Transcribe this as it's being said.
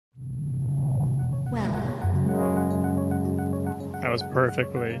That was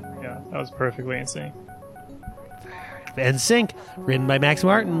perfectly in sync. NSYNC, written by Max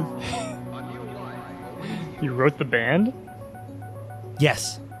Martin. You wrote the band?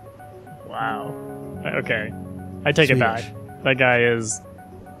 Yes. Wow. Okay. I take it back. That guy is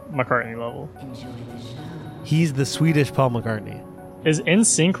McCartney level. He's the Swedish Paul McCartney. Is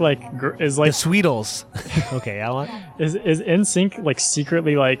NSYNC like the Sweetles? Okay, Alan. Is NSYNC like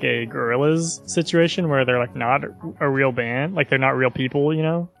secretly like a Gorillaz situation where they're like not a real band, like they're not real people, you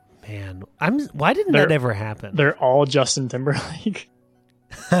know? Man, why didn't that ever happen? They're all Justin Timberlake.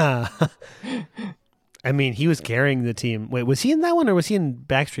 I mean, he was carrying the team. Wait, was he in that one or was he in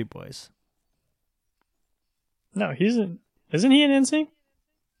Backstreet Boys? No, isn't he in NSYNC?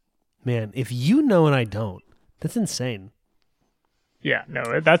 Man, if you know and I don't, that's insane. Yeah,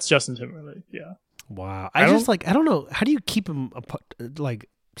 no, that's Justin Timberlake. Yeah. Wow. I don't know. How do you keep them like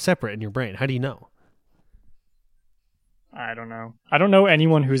separate in your brain? How do you know? I don't know. I don't know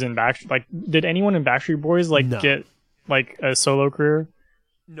anyone who's in Backstreet. Like, did anyone in Backstreet Boys get like a solo career?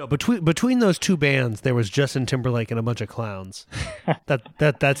 No. Between those two bands, there was Justin Timberlake and a bunch of clowns.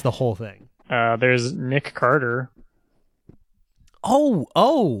 That's the whole thing. There's Nick Carter.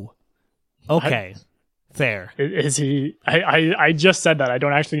 Oh. Okay. Fair. Is he? I just said that. I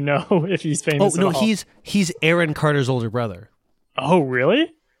don't actually know if he's famous. Oh no, at all. he's Aaron Carter's older brother. Oh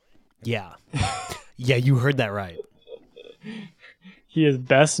really? Yeah. Yeah, you heard that right. He is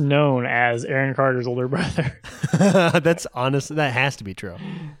best known as Aaron Carter's older brother. That's honest. That has to be true.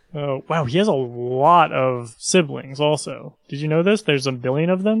 Oh wow, he has a lot of siblings. Also, did you know this? There's a billion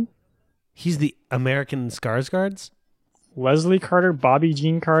of them. He's the American Skarsgårds. Leslie Carter, Bobby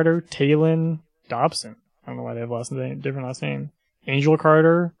Jean Carter, Taylin Dobson. I don't know why they have different last name. Angel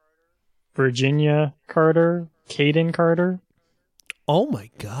Carter, Virginia Carter, Caden Carter. Oh my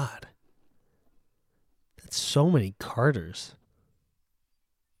God. That's so many Carters.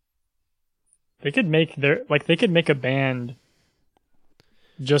 They could make a band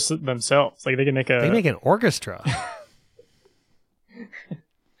just themselves. Like they could make an orchestra.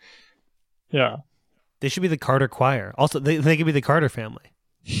 Yeah. They should be the Carter Choir. Also, they could be the Carter family.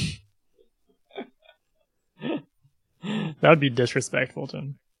 That would be disrespectful to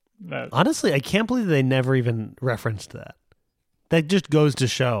him. Honestly, I can't believe they never even referenced that. That just goes to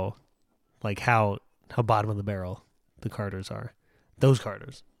show, like how bottom of the barrel the Carters are. Those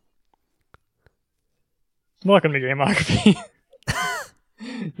Carters. Welcome to Gameography.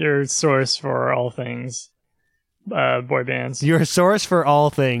 Your source for all things boy bands. Your source for all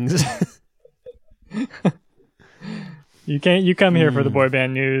things. You come here for the boy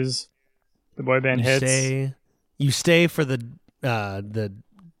band news, the boy band hits. You stay for the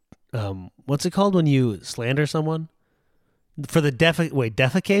what's it called when you slander someone? For the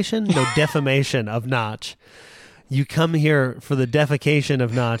defecation? No, defamation of Notch. You come here for the defecation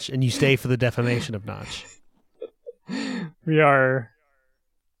of Notch, and you stay for the defamation of Notch. We are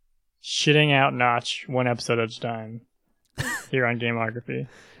shitting out Notch one episode at a time here on Gameography.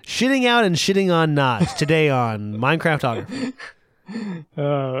 Shitting out and shitting on Notch today on Minecraftography.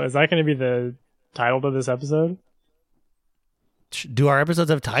 Is that going to be the title to this episode? Do our episodes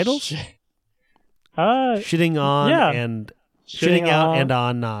have titles? Shitting on and shitting out and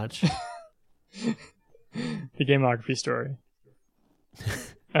on Notch. The Gameography story.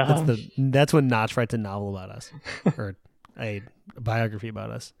 That's when Notch writes a novel about us, or a biography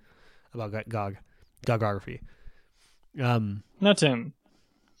about us, about Gogography. Now, Tim,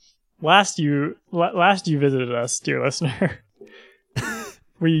 last you visited us, dear listener,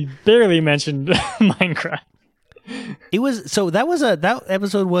 we barely mentioned Minecraft. That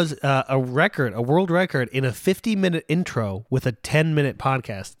episode was a world record in a 50-minute intro with a 10-minute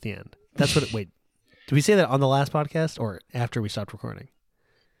podcast at the end. That's what. Wait, did we say that on the last podcast or after we stopped recording?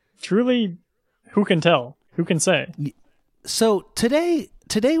 Truly, who can tell? Who can say? So today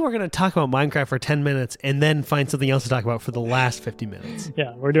we're going to talk about Minecraft for 10 minutes and then find something else to talk about for the last 50 minutes.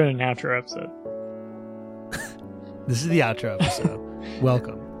 Yeah, we're doing an outro episode. This is the outro episode.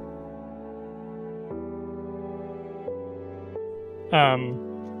 Welcome.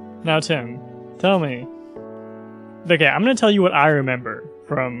 Now, Tim, tell me. Okay, I'm going to tell you what I remember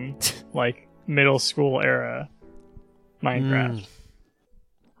from, like, middle school era Minecraft.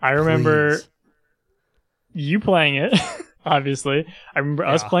 I remember you playing it, obviously. I remember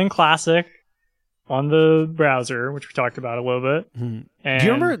us playing Classic on the browser, which we talked about a little bit. And do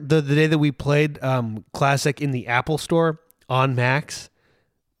you remember the day that we played Classic in the Apple Store on Macs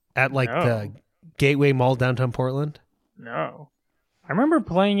at, like, the Gateway Mall downtown Portland? No. I remember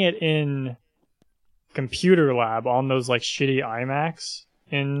playing it in Computer Lab on those, like, shitty iMacs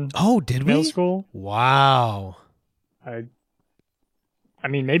in Did middle we? school. Wow. I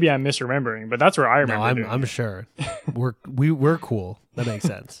mean, maybe I'm misremembering, but that's where I remember. No, I'm sure. We're cool. That makes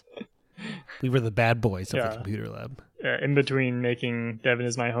sense. We were the bad boys of the computer lab. In between making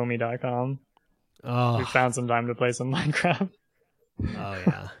devinismyhomie.com, we found some time to play some Minecraft.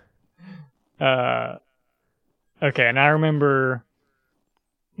 Oh yeah. Okay, and I remember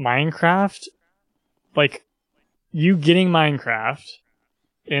Minecraft, like you getting Minecraft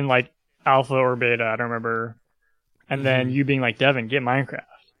in like alpha or beta, I don't remember. And then you being like, Devin, get Minecraft.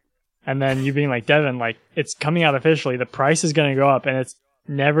 And then you being like, Devin, like, it's coming out officially. The price is going to go up and it's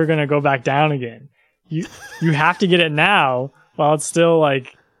never going to go back down again. You have to get it now while it's still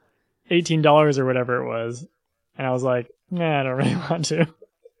like $18 or whatever it was. And I was like, nah, I don't really want to.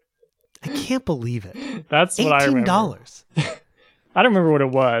 I can't believe it. That's what I remember. $18. I don't remember what it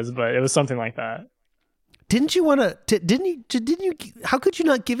was, but it was something like that. Didn't you want to, didn't you, how could you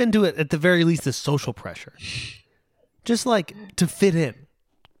not give into it at the very least the social pressure? Just like to fit in.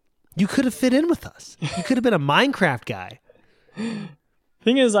 You could have fit in with us. You could have been a Minecraft guy.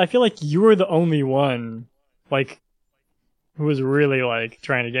 Thing is, I feel like you were the only one, like, who was really like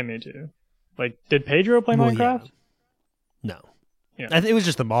trying to get me to. Like, did Pedro play Minecraft? Yeah. No. Yeah. It was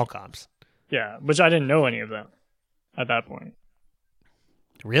just the mall cops. Yeah, which I didn't know any of them at that point.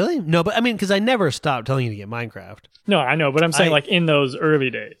 Really? No, but I mean, because I never stopped telling you to get Minecraft. No, I know, but I'm saying like in those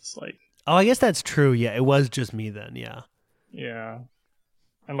early days, like. Oh, I guess that's true. Yeah, it was just me then. Yeah. Yeah.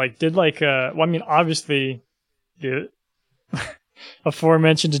 And like, did like, well, I mean, obviously, the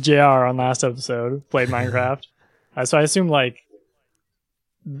aforementioned JR on last episode played Minecraft. So I assume like,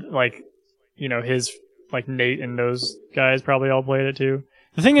 you know, his, like Nate and those guys probably all played it too.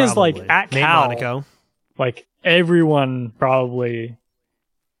 The thing is, like, at Cal, like, everyone probably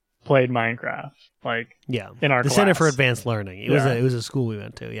played Minecraft. Like, in our class. Center for Advanced Learning. It was a school we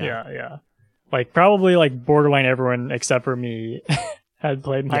went to. Yeah. Like, probably like borderline everyone except for me had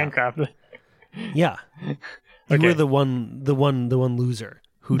played Minecraft. Yeah. You were the one loser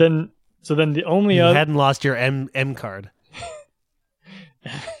who then the only other hadn't lost your M card.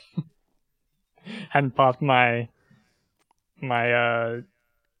 Hadn't popped my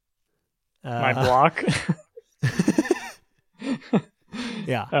block.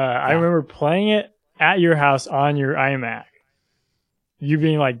 Yeah. I remember playing it at your house on your iMac. You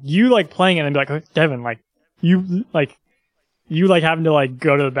being like, you like playing it and be like, oh, Devin, like, you having to like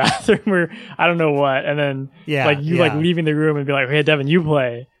go to the bathroom or I don't know what. And then like leaving the room and be like, hey, Devin, you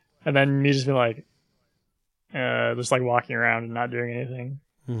play. And then me just be like, just like walking around and not doing anything.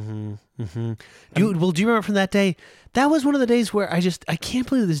 Mm-hmm. Mm-hmm. Do you remember from that day? That was one of the days where I can't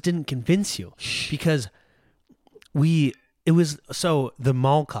believe this didn't convince you, because it was the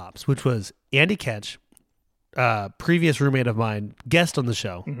mall cops, which was Andy Ketch, previous roommate of mine, guest on the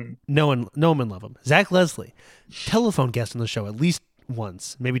show. Mm-hmm. Know him and love him. Zach Leslie, telephone guest on the show at least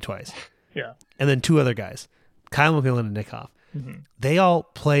once, maybe twice. Yeah. And then two other guys, Kyle McMillan and Nick Hoff. Mm-hmm. They all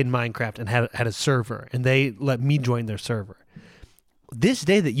played Minecraft and had a server, and they let me join their server. This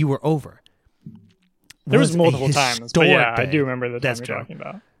day that you were over, there was multiple times, but yeah, I do remember the time you're talking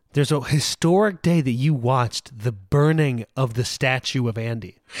about. There's a historic day that you watched the burning of the statue of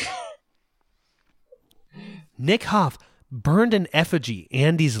Andy. Nick Hoff burned an effigy,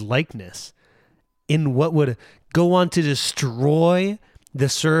 Andy's likeness, in what would go on to destroy the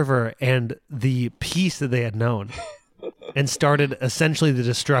server and the peace that they had known, and started essentially the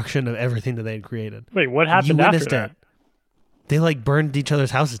destruction of everything that they had created. Wait, what happened after that? They like burned each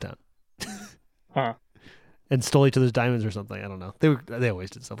other's houses down. Huh. And stole each other's diamonds or something. I don't know. They always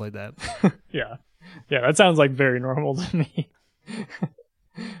did stuff like that. Yeah, that sounds like very normal to me.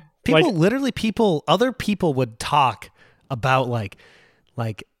 Other people would talk about like,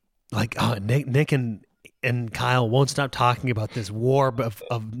 oh, Nick and Kyle won't stop talking about this war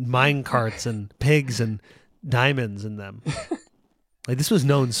of mine carts and pigs and diamonds in them. Like, this was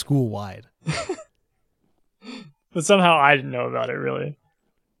known school wide. But somehow I didn't know about it, really.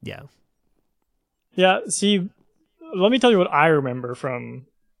 Yeah. Yeah, see, let me tell you what I remember from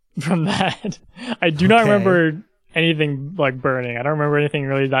that. I do not remember anything like burning. I don't remember anything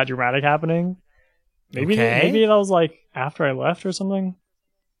really that dramatic happening. Maybe that was like after I left or something.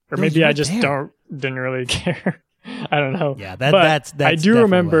 Or maybe I just didn't really care. I don't know. Yeah, that's I do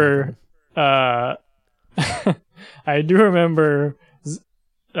remember I do remember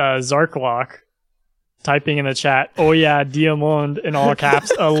Zarklock typing in the chat, "Oh yeah, Diamond" in all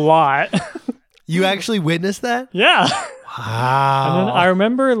caps a lot. You actually witnessed that? Yeah. Wow. And then I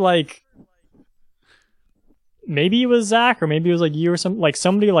remember like maybe it was Zach or maybe it was like you or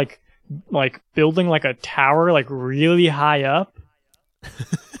somebody like building like a tower like really high up.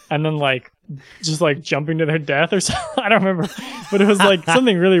 and then like just like jumping to their death or something. I don't remember, but it was like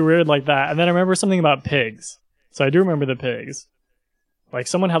something really weird like that. And then I remember something about pigs. So I do remember the pigs. Like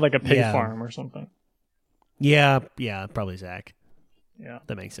someone had like a pig farm or something. Yeah, probably Zach. Yeah,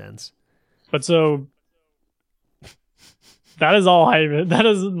 that makes sense. But so that is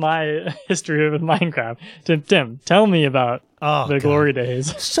my history with Minecraft. Tim, tell me about the glory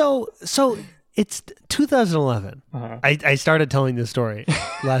days. So it's 2011. Uh-huh. I started telling this story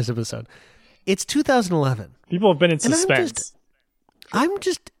last episode. It's 2011. People have been in suspense. I'm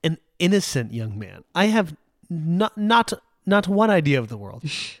just an innocent young man. I have not one idea of the world.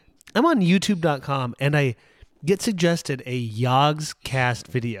 I'm on YouTube.com and I get suggested a Yogg's cast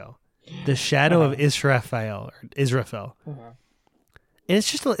video, The Shadow of Israfel. And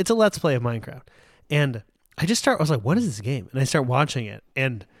it's a let's play of Minecraft. And I was like, what is this game? And I start watching it.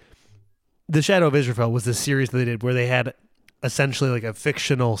 And The Shadow of Israfel was this series that they did where they had essentially like a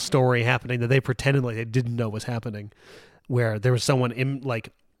fictional story happening that they pretended like they didn't know was happening, where there was someone in like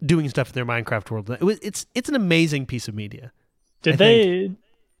doing stuff in their Minecraft world. It's an amazing piece of media.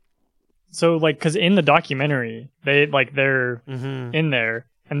 So like, because in the documentary they're in there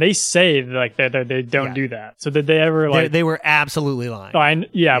and they say like they don't do that. So did they ever like they were absolutely lying.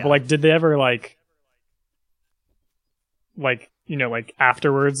 But like did they ever like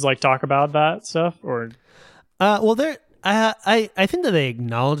afterwards like talk about that stuff or? Well, I think that they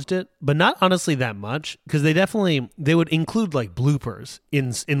acknowledged it, but not honestly that much, because they would include like bloopers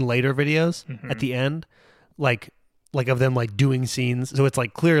in later videos at the end, like of them like doing scenes. So it's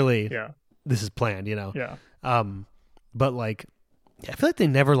like clearly this is planned, Yeah. But like I feel like they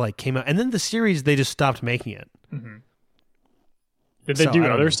never like came out, and then the series they just stopped making it. Mm-hmm. Did they do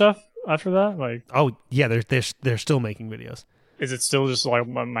other stuff after that? Like, oh yeah, they're still making videos. Is it still just like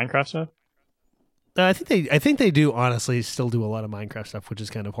Minecraft stuff? I think they do honestly still do a lot of Minecraft stuff, which is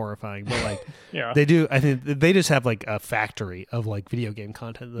kind of horrifying. But like, they do. I think they just have like a factory of like video game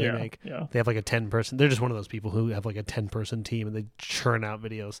content that they make. Yeah. They have like a 10-person. They're just one of those people who have like a 10-person team and they churn out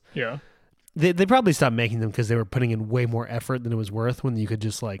videos. Yeah. They probably stopped making them because they were putting in way more effort than it was worth. When you could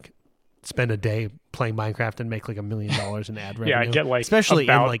just like spend a day playing Minecraft and make like $1 million in ad revenue. Yeah, get like especially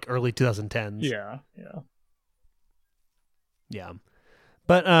in like early 2010s. Yeah.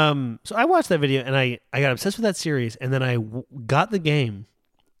 But so I watched that video and I got obsessed with that series, and then I got the game,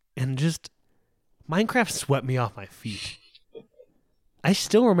 and just Minecraft swept me off my feet. I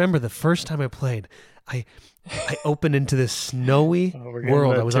still remember the first time I played. I opened into this snowy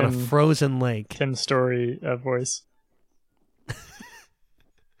world. I was on a frozen lake. Tim's story voice.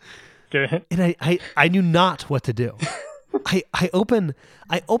 Good. And I knew not what to do. I opened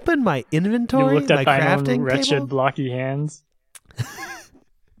my inventory. You looked at my thine crafting own wretched table. blocky hands.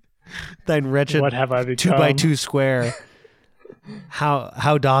 Thine wretched what have I become? 2x2 square.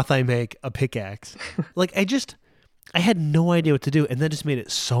 How doth I make a pickaxe? Like I had no idea what to do, and that just made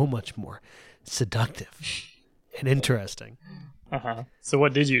it so much more seductive and interesting. So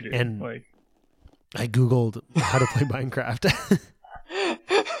what did you do? And I Googled how to play Minecraft.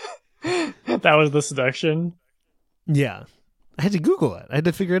 That was the seduction? Yeah. I had to Google it. I had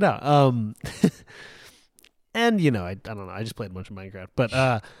to figure it out. And I don't know. I just played a bunch of Minecraft, but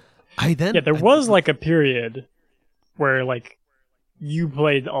there was like a period where like you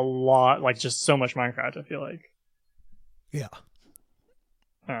played a lot, like just so much Minecraft. I feel like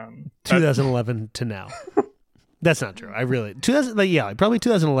 2011 to now. That's not true. I really probably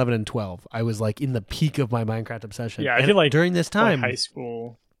 2011 and 12. I was like in the peak of my Minecraft obsession. Yeah, I feel like during this time, like high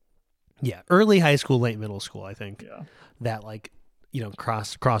school. Yeah, early high school, late middle school. I think. Yeah. That like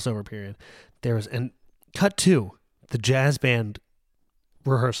crossover period. There was cut to the jazz band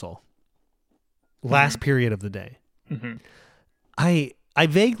rehearsal. Last period of the day. Mm-hmm. I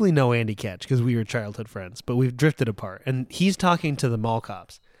vaguely know Andy Ketch because we were childhood friends, but we've drifted apart. And he's talking to the mall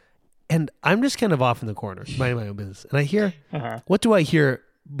cops. And I'm just kind of off in the corner, minding my own business. And I hear, what do I hear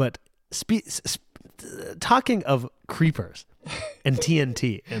but talking of creepers and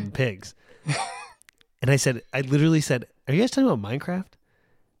TNT and pigs. And I literally said, are you guys talking about Minecraft?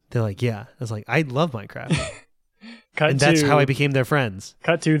 They're like, yeah. I was like, I love Minecraft. That's how I became their friends.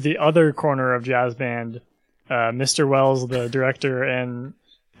 Cut to the other corner of jazz band. Mr. Wells, the director, and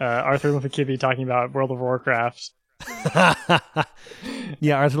Arthur Limpakibbe talking about World of Warcraft.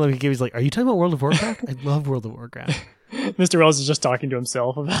 Yeah, Arthur Limpakibbe's like, are you talking about World of Warcraft? I love World of Warcraft. Mr. Wells is just talking to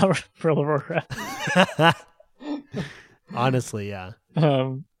himself about World of Warcraft. Honestly, yeah.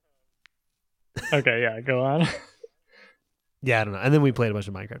 Okay, yeah, go on. Yeah, I don't know. And then we played a bunch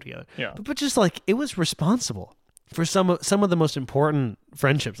of Minecraft together. Yeah. But just like, it was responsible for some of the most important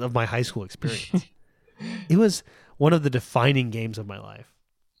friendships of my high school experience. It was one of the defining games of my life.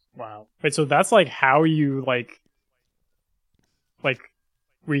 Wow. Wait, so that's like how you like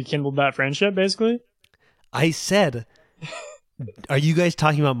rekindled that friendship, basically? I said, are you guys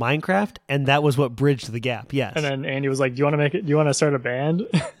talking about Minecraft? And that was what bridged the gap. Yes. And then Andy was like, do you want to start a band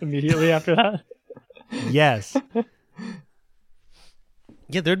immediately after that? Yes.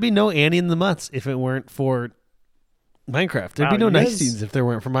 Yeah, there'd be no Andy and the Mutts if it weren't for Minecraft. There'd Wow, be no you Night guys- Scenes if there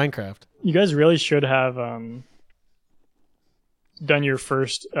weren't for Minecraft. You guys really should have done your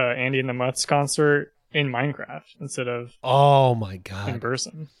first Andy and the Mutts concert in Minecraft instead of Oh my in God.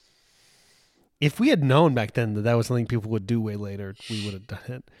 person. If we had known back then that that was something people would do way later, we would have done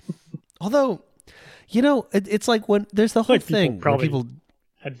it. Although, it's like when there's the whole like people thing where probably people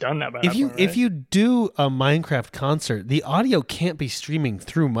Had done that by if that you point, if right? you do a Minecraft concert, the audio can't be streaming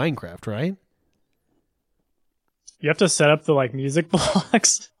through Minecraft, right? You have to set up the like music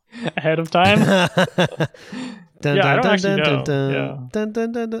blocks ahead of time. Dun, Yeah, I dun, don't dun, actually dun, know. dun, Yeah. dun,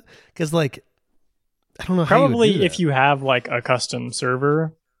 dun, dun, dun. 'Cause, like, I don't know how you would Probably do if that. you have like a custom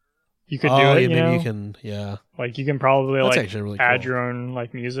server, you could do Oh, it. yeah, You maybe know? you can. Yeah, Like you can probably that's like actually really add cool. your own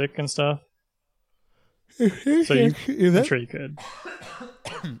like music and stuff. So I'm if sure you could.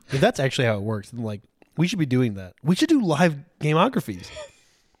 that's actually how it works, then like we should be doing that. We should do live gameographies.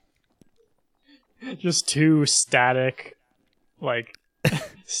 Just two static, like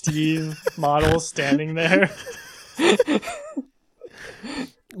Steve models standing there.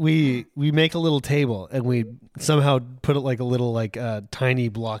 We make a little table and we somehow put it like a little like tiny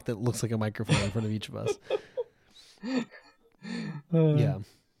block that looks like a microphone in front of each of us. Yeah,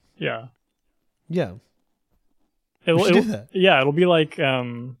 Yeah. yeah. It'll, should do it'll- that. Yeah, it'll be like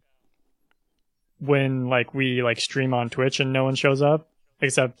when like we like stream on Twitch and no one shows up.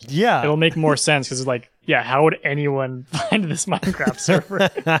 Except Yeah. it'll make more sense because it's like, yeah, how would anyone find this Minecraft server?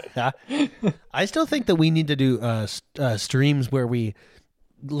 I still think that we need to do streams where we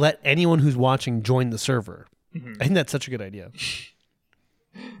let anyone who's watching join the server. Mhm. I think that's such a good idea.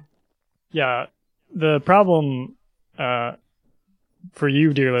 Yeah, the problem for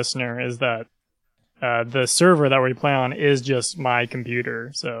you, dear listener, is that the server that we play on is just my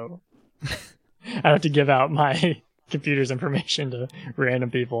computer, so I have to give out my computer's information to random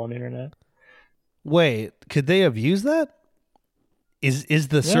people on the internet. Wait, could they have used that? Is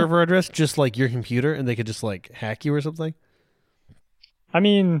the server address just like your computer and they could just like hack you or something? I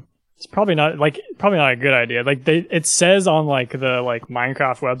mean, it's probably not a good idea. Like it says on like the like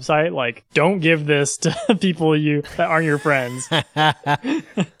Minecraft website, like don't give this to people that aren't your friends.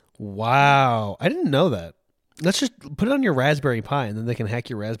 Wow. I didn't know that. Let's just put it on your Raspberry Pi and then they can hack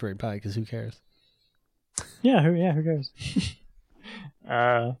your Raspberry Pi because who cares? Who cares?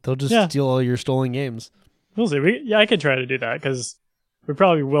 They'll just Yeah. steal all your stolen games. We'll see. I could try to do that because we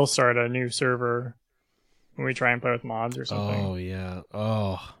probably will start a new server when we try and play with mods or something. Oh, yeah.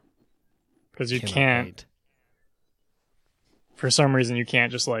 Oh, Because you cannot can't, wait. for some reason, you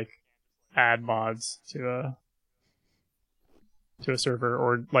can't just like add mods to a server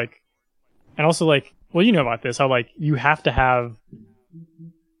or like, and also like, well, you know about this, how like you have to have.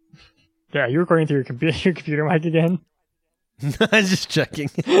 Yeah, you're recording through your computer mic again. I was just checking.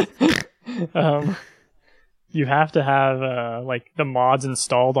 You have to have like the mods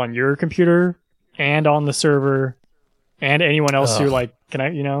installed on your computer and on the server, and anyone else who Ugh. like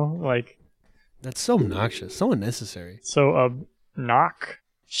connect. Like That's so obnoxious. So unnecessary. so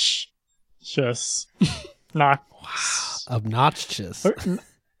just knock. Obnoxious.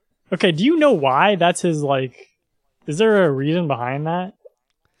 Okay, do you know why that's his like? Is there a reason behind that?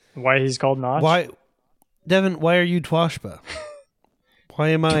 Why he's called Notch? Why, Devin? Why are you Twashba? Why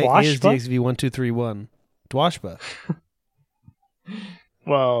am I Twashba? ASDXV1231? Twashba.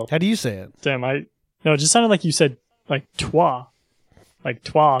 Well, How do you say it? damn, no, it just sounded like you said like twa, like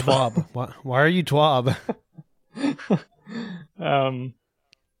twab. Twab. Why are you Twab?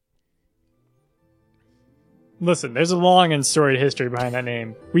 Listen, there's a long and storied history behind that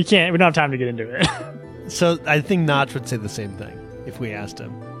name. We don't have time to get into it. So I think Notch would say the same thing if we asked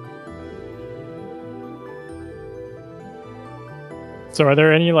him. So are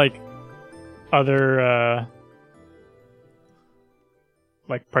there any like other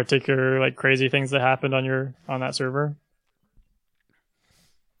like particular like crazy things that happened on that server?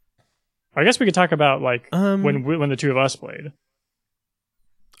 I guess we could talk about like when the two of us played.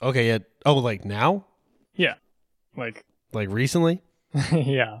 Okay, yeah. Oh, like now? Yeah. Like Like recently?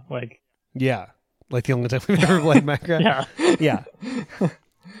 yeah, like Yeah. Like the only time we've ever played Minecraft? yeah. Yeah.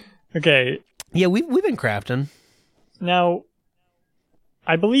 Okay. Yeah, we've been crafting. Now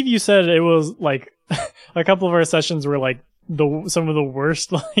I believe you said it was like a couple of our sessions were like some of the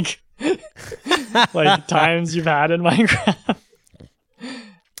worst like like times you've had in Minecraft.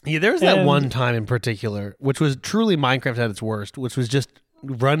 Yeah, there was that one time in particular, which was truly Minecraft at its worst, which was just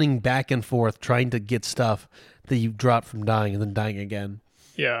running back and forth trying to get stuff that you dropped from dying and then dying again.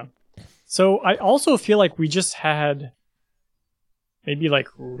 Yeah. So I also feel like we just had maybe like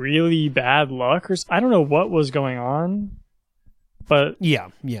really bad luck, or I don't know what was going on, but yeah,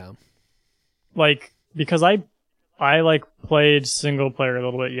 like because I like played single player a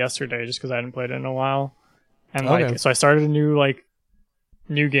little bit yesterday just because I hadn't played it in a while, and like so I started a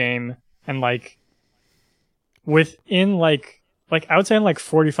new game, and like within like I would say in like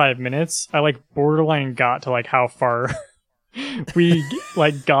 45 minutes I like borderline got to like how far we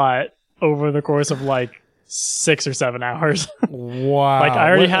like got over the course of like 6 or 7 hours. Wow. Like I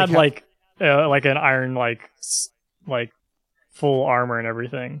already had like an iron like full armor and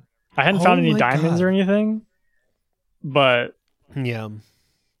everything. I hadn't found any diamonds or anything, but yeah,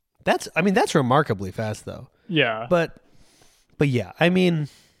 that's remarkably fast though. Yeah, but yeah, I mean,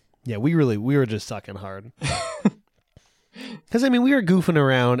 yeah, we were just sucking hard. Because I mean, we were goofing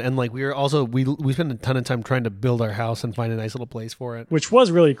around, and like we spent a ton of time trying to build our house and find a nice little place for it, which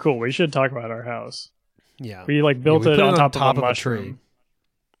was really cool. We should talk about our house. Yeah, we like built it on top of a mushroom. Tree.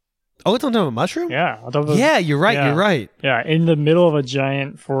 Oh, it's on top of a mushroom? Yeah, on top of yeah, you're right. Yeah. You're right. Yeah, in the middle of a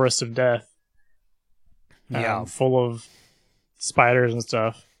giant forest of death. Yeah, full of spiders and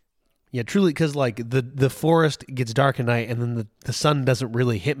stuff. Yeah, truly, because like the forest gets dark at night, and then the sun doesn't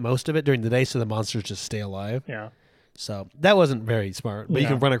really hit most of it during the day, so the monsters just stay alive. Yeah. So that wasn't very smart, but you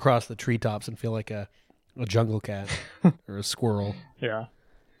can run across the treetops and feel like a jungle cat or a squirrel. Yeah.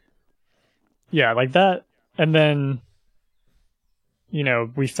 Yeah, like that. And then,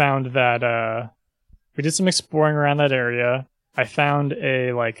 we found that we did some exploring around that area. I found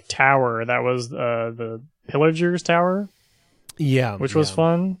a like tower that was the Pillagers Tower. Yeah. Which was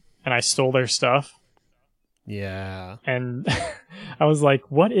fun. And I stole their stuff. Yeah. And I was like,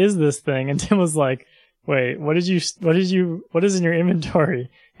 what is this thing? And Tim was like, wait, what is in your inventory?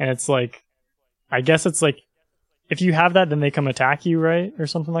 And it's like, I guess it's like, if you have that, then they come attack you, right? Or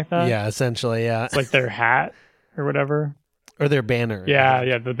something like that. Yeah, essentially, yeah. It's like their hat or whatever. Or their banner.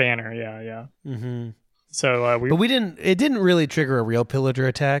 Yeah, the banner, yeah. Mm-hmm. So it didn't really trigger a real pillager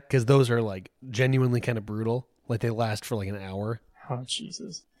attack, because those are like genuinely kind of brutal. Like they last for like an hour. Oh,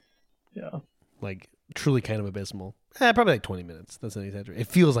 Jesus. Yeah. Like truly kind of abysmal. Probably like 20 minutes. That's an exaggeration. It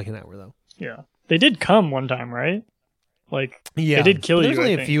feels like an hour though. Yeah. They did come one time, right? Like, yeah, they did kill you. There's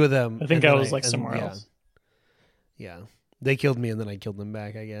only a few of them. I think I was like somewhere else. Yeah. They killed me and then I killed them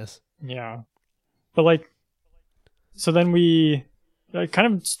back, I guess. Yeah. But like, so then we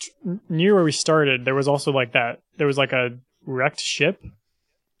kind of near where we started, there was also like there was like a wrecked ship.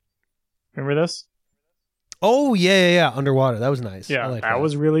 Remember this? Oh, yeah. Underwater. That was nice. Yeah, that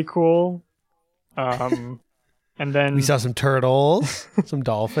was really cool. And then we saw some turtles, some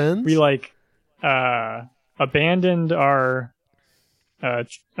dolphins. We like abandoned our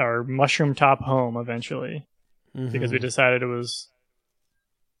mushroom top home eventually, because we decided it was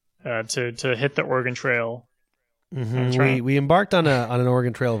to hit the Oregon Trail. Mm-hmm. We embarked on an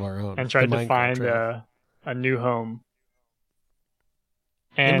Oregon Trail of our own and tried to find a new home.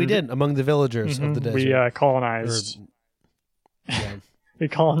 And we did, among the villagers of the desert. We colonized. We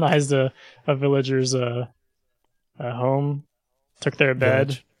colonized a villager's home, took their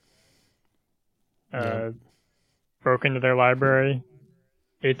bed, broke into their library,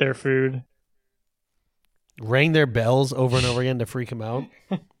 ate their food, rang their bells over and over again to freak them out,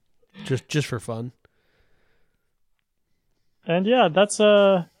 just for fun. And yeah, that's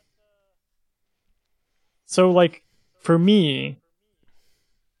so like for me,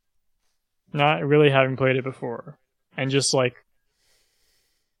 not really having played it before, and just like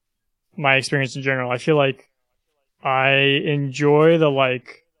my experience in general, I feel like I enjoy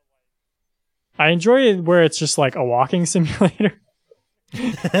where it's just like a walking simulator.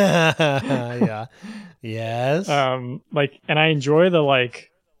 Yeah. Yes. Like, and I enjoy the like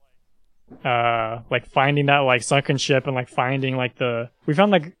finding that like sunken ship, and like finding like we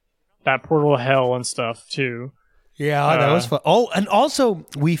found like that portal to hell and stuff too. Yeah, that was fun. Oh, and also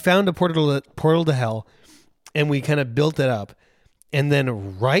we found a portal to hell, and we kind of built it up. And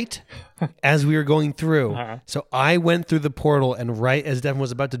then right as we were going through, so I went through the portal, and right as Devin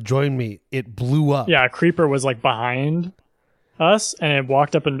was about to join me, it blew up. Yeah, a creeper was like behind us, and it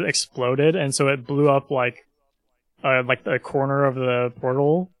walked up and exploded, and so it blew up like the corner of the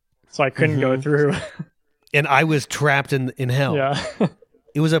portal, so I couldn't go through. And I was trapped in hell. Yeah.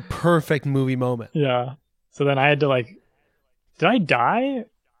 It was a perfect movie moment. Yeah. So then I had to like, did I die?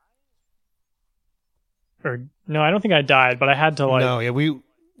 Or no, I don't think I died, but I had to like. No, yeah,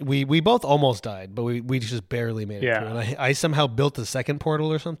 We both almost died, but we just barely made it Yeah. through. And I somehow built a second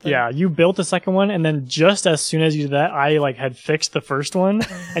portal or something. Yeah, you built the second one, and then just as soon as you did that, I like had fixed the first one,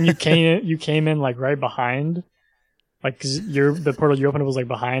 and you came in like right behind, like 'cause the portal you opened was like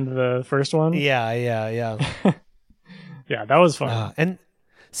behind the first one. Yeah. Yeah, that was fun. And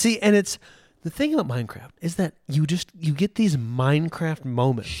see, and it's the thing about Minecraft is that you get these Minecraft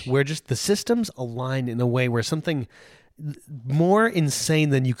moments where just the systems align in a way where something more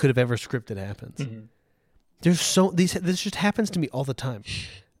insane than you could have ever scripted happens. Mhm. This just happens to me all the time.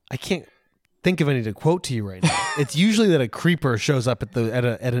 I can't think of any to quote to you right now. It's usually that a creeper shows up at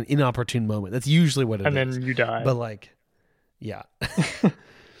an inopportune moment. That's usually what it is. And then you die. But like, yeah.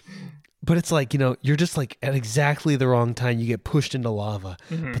 But it's like, you're just like at exactly the wrong time you get pushed into lava,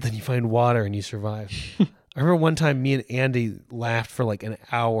 but then you find water and you survive. I remember one time me and Andy laughed for like an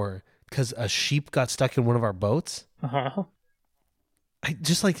hour because a sheep got stuck in one of our boats. Uh-huh.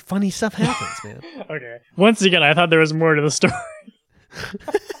 Just like funny stuff happens, man. Okay. Once again, I thought there was more to the story.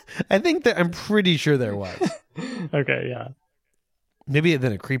 I'm pretty sure there was. Okay, yeah. Maybe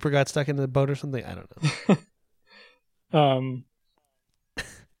then a creeper got stuck in the boat or something. I don't know.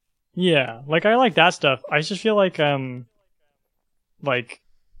 Yeah, like I like that stuff. I just feel like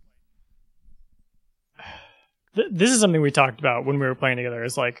this is something we talked about when we were playing together.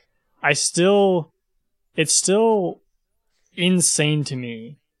 Is like it's still insane to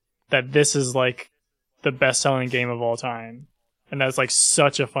me that this is like the best-selling game of all time, and that's like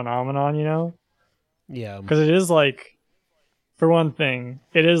such a phenomenon, Yeah. Because it is like, for one thing,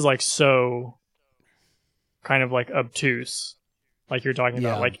 it is like so kind of like obtuse, like you're talking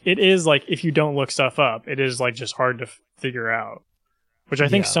about. Like it is like if you don't look stuff up, it is like just hard to figure out, which I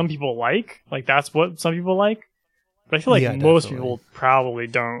think some people like. Like that's what some people like, but I feel like most people probably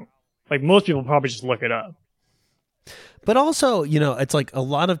don't. Like most people probably just look it up. But also, it's like a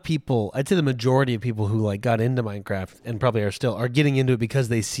lot of people, I'd say the majority of people who like got into Minecraft and probably are getting into it because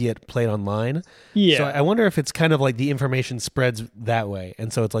they see it played online. Yeah. So I wonder if it's kind of like the information spreads that way.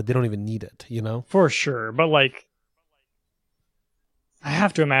 And so it's like they don't even need it, For sure. But like, I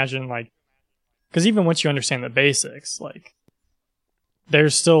have to imagine like, because even once you understand the basics, like,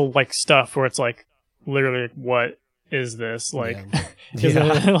 there's still like stuff where it's like, literally, like, what is this? Like, is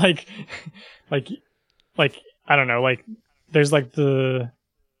it, like, I don't know, like there's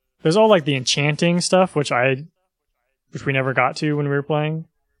all like the enchanting stuff, which we never got to when we were playing.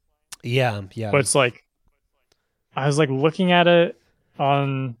 Yeah. But it's like, I was like looking at it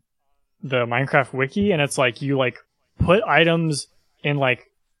on the Minecraft wiki, and it's like you like put items in like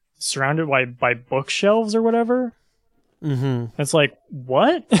surrounded by bookshelves or whatever. Mm-hmm. It's like,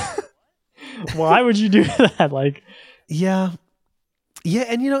 what? Why would you do that? Like, yeah. Yeah,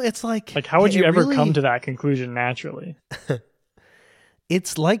 and it's like how would you ever come to that conclusion naturally?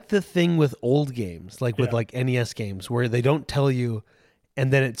 It's like the thing with old games, like with like NES games, where they don't tell you,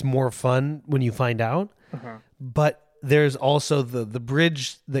 and then it's more fun when you find out. Uh-huh. But there's also the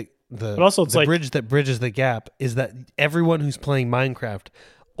bridge that but also it's the like, bridge that bridges the gap is that everyone who's playing Minecraft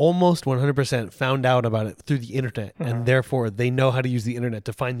almost 100% found out about it through the internet, and therefore they know how to use the internet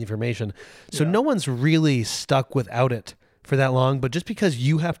to find the information. So no one's really stuck without it for that long, but just because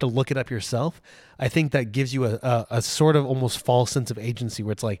you have to look it up yourself, I think that gives you a sort of almost false sense of agency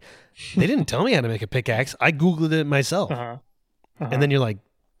where it's like, they didn't tell me how to make a pickaxe. I Googled it myself. And then you're like,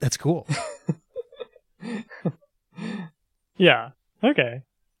 that's cool. Yeah. Okay.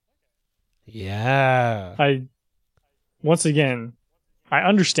 Yeah. Once again, I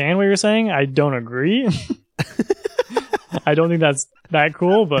understand what you're saying. I don't agree. I don't think that's that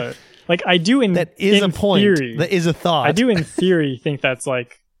cool, but like I do that is in a point. Theory, that is a thought. I do in theory think that's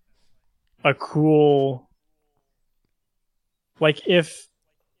like a cool, like if,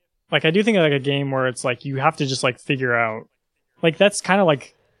 like I do think of like a game where it's like you have to just like figure out, like that's kind of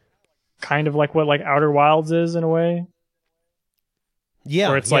like what like Outer Wilds is in a way. Yeah.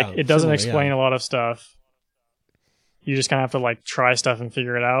 Where it's like it doesn't explain a lot of stuff. You just kind of have to like try stuff and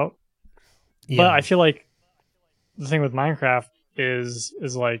figure it out. Yeah. But I feel like the thing with Minecraft is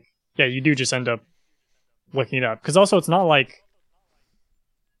like, yeah, you do just end up looking it up. Because also it's not like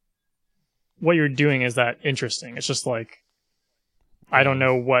what you're doing is that interesting. It's just like, I don't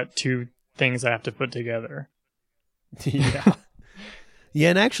know what two things I have to put together. Yeah. Yeah,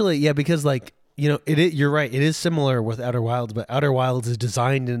 and actually, yeah, because like, you're right. It is similar with Outer Wilds, but Outer Wilds is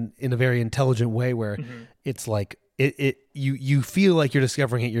designed in a very intelligent way where it's like, you feel like you're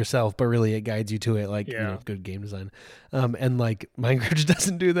discovering it yourself, but really it guides you to it, like good game design. And like Minecraft just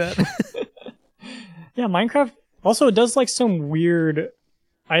doesn't do that. Yeah, Minecraft also does like some weird,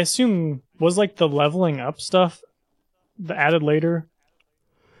 I assume was like the leveling up stuff added later.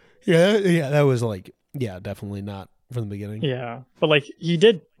 Yeah, that was like, yeah, definitely not from the beginning. Yeah, but like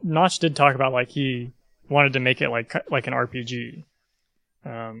Notch did talk about like he wanted to make it like an RPG.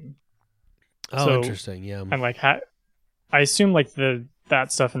 Interesting. Yeah, And like I assume like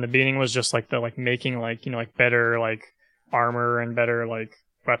that stuff in the beginning was just like the like making like like better like armor and better like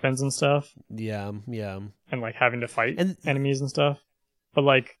weapons and stuff. Yeah. And like having to fight And enemies and stuff. But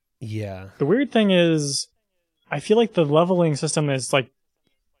like yeah, the weird thing is, I feel like the leveling system is like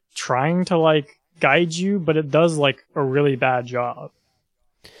trying to like guide you, but it does like a really bad job.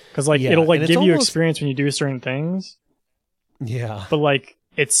 Because like it'll like give you experience when you do certain things. Yeah. But like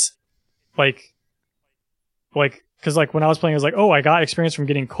it's like because like when I was playing, I was like, oh, I got experience from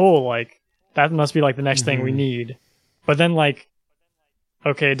getting coal. Like that must be like the next thing we need. But then like,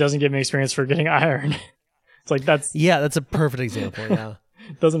 okay, it doesn't give me experience for getting iron. It's like that's a perfect example. Yeah.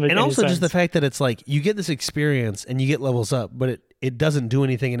 Doesn't make and any also sense. Just the fact that it's like you get this experience and you get levels up, but it doesn't do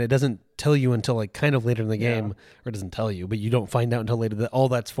anything, and it doesn't tell you until like kind of later in the game, or it doesn't tell you, but you don't find out until later that all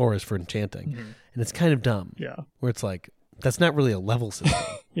that's for is for enchanting, and it's kind of dumb. Yeah, where it's like that's not really a level system.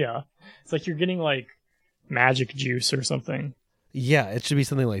 Yeah, it's like you're getting like magic juice or something. Yeah, it should be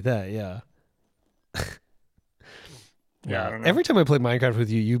something like that. Yeah. Yeah. I don't know. Every time I play Minecraft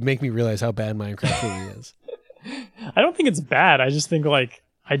with you, you make me realize how bad Minecraft really is. I don't think it's bad. I just think like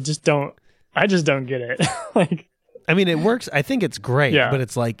I just don't get it. Like, I mean, it works. I think it's great, but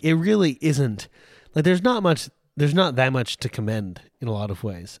it's like it really isn't. Like, there's not that much to commend in a lot of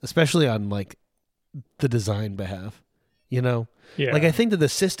ways, especially on like the design behalf. You know, like I think that the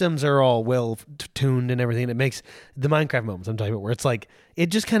systems are all well tuned and everything. It makes the Minecraft moments I'm talking about where it's like it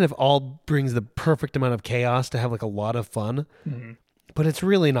just kind of all brings the perfect amount of chaos to have like a lot of fun, but it's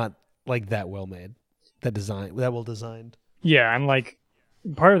really not like that well made. That well designed. Yeah, and like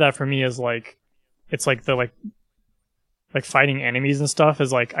part of that for me is like it's like the like fighting enemies and stuff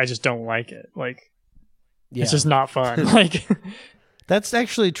is like I just don't like it. Like it's just not fun. Like that's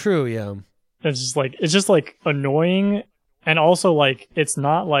actually true. Yeah, it's just like annoying, and also like it's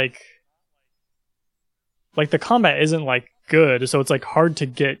not like the combat isn't like good, so it's like hard to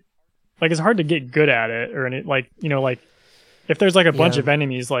get good at it, or any like like if there's like a bunch of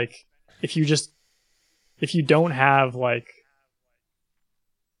enemies, like if you don't have like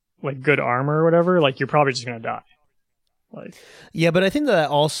good armor or whatever, like you're probably just gonna die. Like yeah, but I think that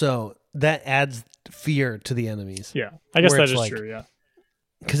also that adds fear to the enemies. Yeah, I guess that is like, true. Yeah,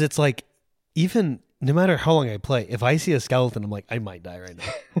 because it's like even no matter how long I play, if I see a skeleton, I'm like I might die right now.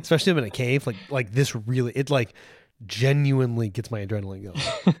 Especially if I'm in a cave. Like this really, it like genuinely gets my adrenaline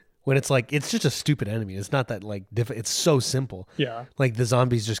going. When it's like it's just a stupid enemy. It's not that like it's so simple. Yeah. Like the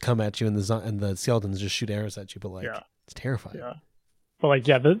zombies just come at you and the skeletons just shoot arrows at you, but like it's terrifying. Yeah. But like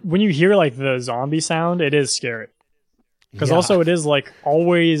when you hear like the zombie sound, it is scary. Because also it is like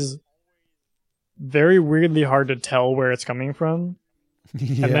always very weirdly hard to tell where it's coming from.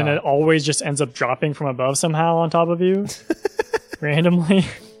 And then it always just ends up dropping from above somehow on top of you. Randomly.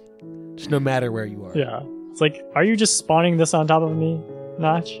 Just no matter where you are. Yeah. It's like, are you just spawning this on top of me,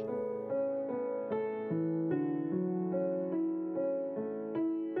 Notch?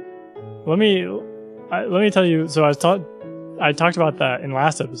 Let me tell you. So I talked about that in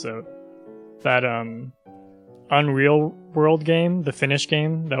last episode. That Unreal World game, the Finnish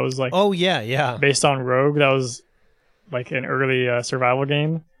game that was like based on Rogue. That was like an early survival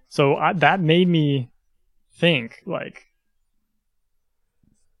game. So that made me think like,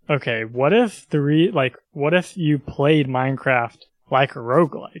 okay, what if what if you played Minecraft like a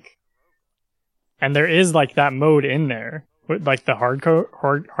roguelike, and there is like that mode in there. Like the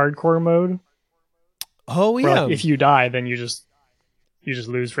hardcore mode. Oh yeah. Where, like, if you die, then you just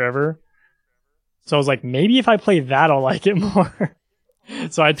lose forever. So I was like, maybe if I play that, I'll like it more.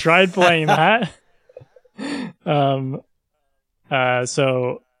 So I tried playing that.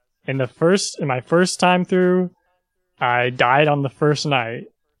 So in my first time through, I died on the first night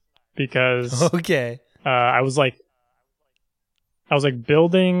because I was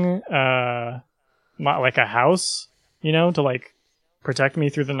building like a house. To like protect me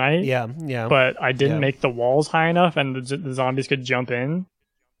through the night. Yeah. But I didn't make the walls high enough, and the zombies could jump in.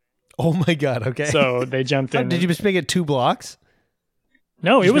 Oh my god! Okay. So they jumped in. Did you just make it 2 blocks?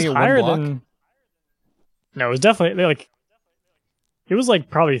 No, it was higher than. No, it was definitely like. It was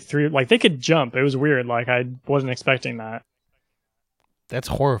like probably 3. Like they could jump. It was weird. Like I wasn't expecting that. That's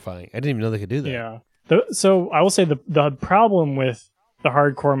horrifying. I didn't even know they could do that. Yeah. So I will say the problem with the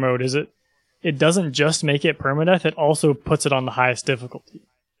hardcore mode is it doesn't just make it permadeath, it also puts it on the highest difficulty,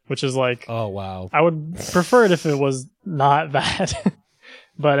 which is like, oh wow, I would prefer it if it was not that.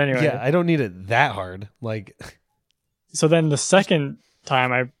 But anyway, I don't need it that hard. Like, so then the second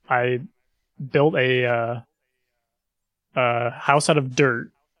time I built a house out of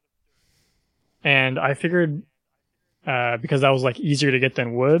dirt, and I figured because that was like easier to get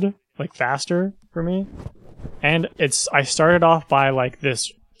than wood, like faster for me. And I started off by like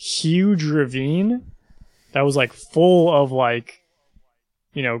this huge ravine that was like full of like,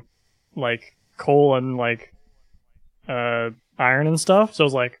 you know, like coal and like iron and stuff. So I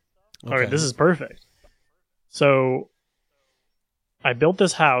was like, all right, this is perfect. So I built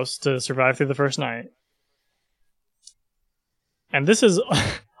this house to survive through the first night. And this is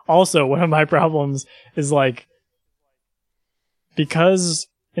also one of my problems is like, because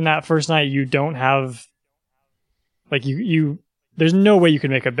in that first night you don't have, like there's no way you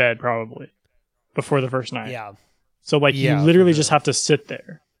can make a bed probably before the first night. Yeah. So like you literally just have to sit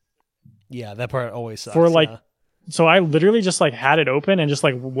there. Yeah, that part always sucks. For like, so I literally just like had it open and just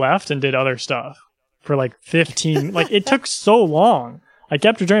like left and did other stuff for like 15, like it took so long. I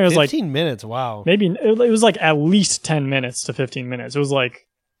kept returning. It was 15 like minutes. Wow. Maybe it was like at least 10 minutes to 15 minutes. It was like,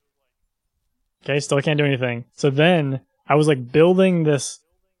 okay, still can't do anything. So then I was like building this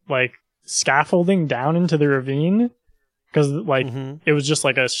like scaffolding down into the ravine because like it was just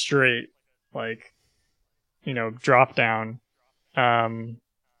like a straight like, you know, drop down.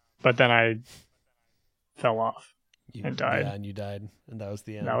 But then I fel off and died. Yeah, and you died, and that was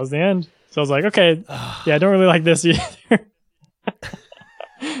the end. That was the end. So I was like, okay, yeah, I don't really like this either.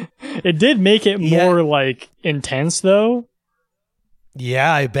 It did make it more like intense though.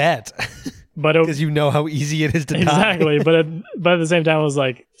 Yeah, I bet. But because you know how easy it is to die. Exactly. But at the same time, I was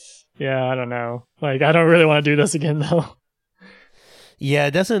like, yeah, I don't know. Like, I don't really want to do this again though. Yeah,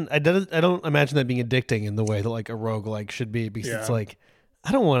 it doesn't. I don't imagine that being addicting in the way that like a roguelike should be, because it's like,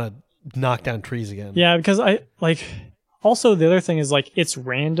 I don't want to knock down trees again. Yeah, because I like. Also, the other thing is like it's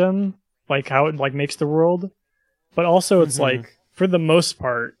random, like how it like makes the world, but also it's like for the most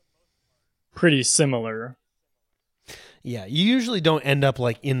part pretty similar. Yeah, you usually don't end up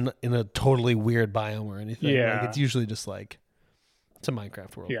like in a totally weird biome or anything. Yeah, like, it's usually just like it's a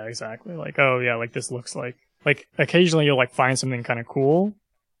Minecraft world. Yeah, exactly. Like, oh yeah, like this looks like occasionally you'll like find something kind of cool.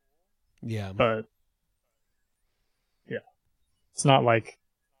 Yeah, but yeah, it's not like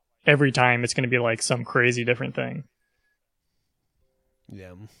every time it's going to be like some crazy different thing.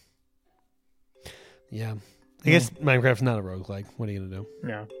 Yeah. Yeah. I guess Minecraft's not a roguelike. What are you going to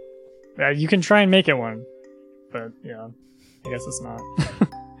do? Yeah. You can try and make it one. But yeah, I guess it's not.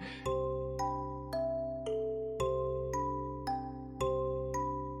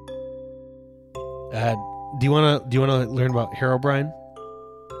 Do you want to learn about Herobrine?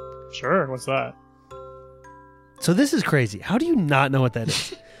 Sure, what's that? So this is crazy. How do you not know what that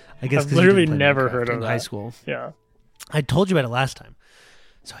is? I guess I've literally never heard of in that. High school. Yeah. I told you about it last time.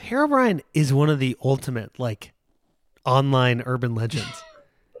 So Herobrine is one of the ultimate like online urban legends.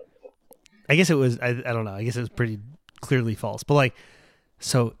 I guess it was, I don't know. I guess it was pretty clearly false. But like,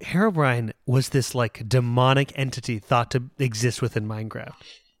 so Herobrine was this like demonic entity thought to exist within Minecraft.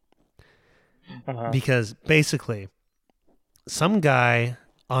 Because basically, some guy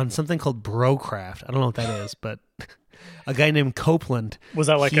on something called Brocraft, I don't know what that is, but a guy named Copeland. Was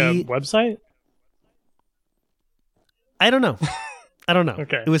that like a website? I don't know.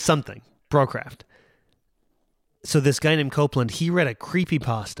 Okay. It was something. Brocraft. So this guy named Copeland, he read a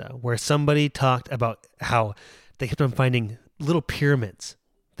creepypasta where somebody talked about how they kept on finding little pyramids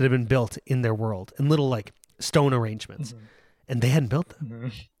that had been built in their world and little like stone arrangements. And they hadn't built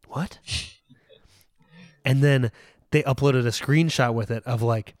them. What? And then they uploaded a screenshot with it of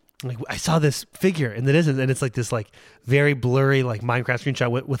like I saw this figure in the distance, and it's like this like very blurry like Minecraft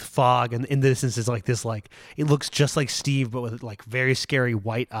screenshot with fog, and in the distance is like this like it looks just like Steve but with like very scary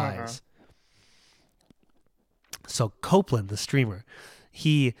white eyes. So Copeland, the streamer,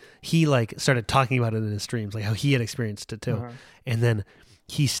 he like started talking about it in his streams, like how he had experienced it too. And then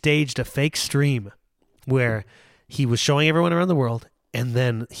he staged a fake stream where he was showing everyone around the world, and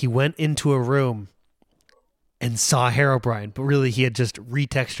then he went into a room and saw Herobrine, but really he had just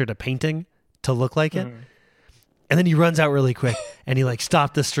retextured a painting to look like it. And then he runs out really quick, and he like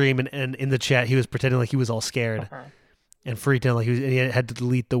stopped the stream, and in the chat he was pretending like he was all scared and freaked out, like he had to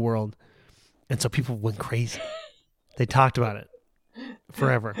delete the world. And so people went crazy. They talked about it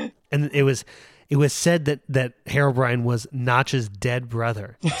forever. And it was said that Herobrine was Notch's dead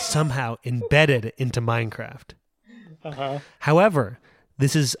brother, somehow embedded into Minecraft. However,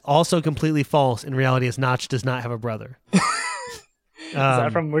 this is also completely false. In reality, as Notch does not have a brother. Is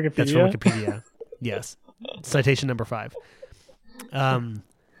that from Wikipedia? That's from Wikipedia. Yes. Citation number 5. And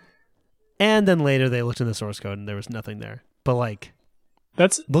then later they looked in the source code and there was nothing there. But like,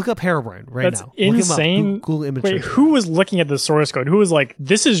 That's Look up Herobrine right that's now. insane. Look him up. Google image Wait, search. who was looking at the source code? Who was like,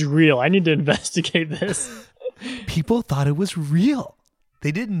 "This is real. I need to investigate this." People thought it was real.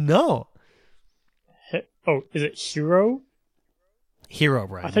 They didn't know. Oh, is it Hero?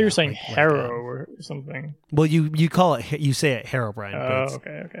 Herobrine. I thought you were saying like, Hero or something. well, you call it, you say it Herobrine, but Oh, it's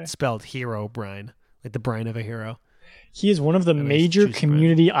okay. spelled Herobrine, like the brine of a hero. He is one of the makes major juicy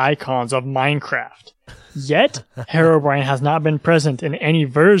community icons of Minecraft. Yet, Herobrine has not been present in any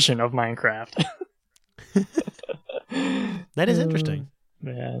version of Minecraft. That is interesting.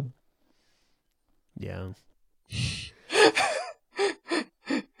 Man. Yeah.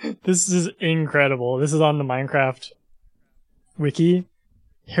 This is incredible. This is on the Minecraft wiki.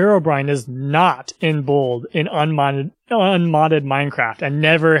 Herobrine is not in bold in unmodded Minecraft and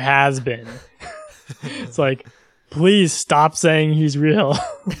never has been. It's like, please stop saying he's real.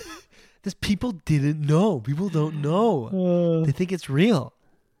 This people didn't know. People don't know. They think it's real.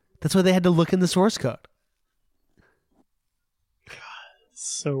 That's why they had to look in the source code.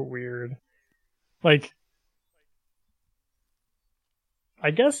 So weird. Like, I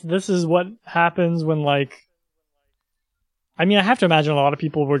guess this is what happens when, like, I mean, I have to imagine a lot of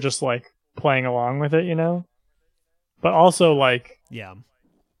people were just, like, playing along with it, you know? But also, like, Yeah.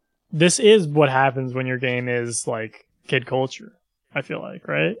 this is what happens when your game is, like, kid culture, I feel like,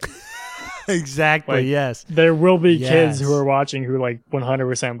 right? Exactly. Like, yes. There will be kids Yes. who are watching who, like,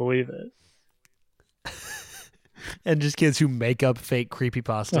 100% believe it. And just kids who make up fake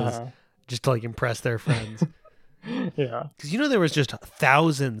creepypastas Uh-huh. just to like impress their friends. Yeah. Because there was just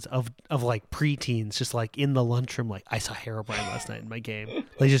thousands of like preteens just like in the lunchroom, like, I saw Herobrine last night in my game.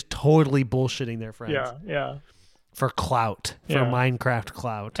 Like just totally bullshitting their friends. Yeah. For clout. For Yeah. Minecraft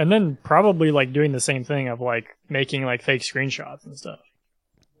clout. And then probably, like, doing the same thing of, like, making, like, fake screenshots and stuff.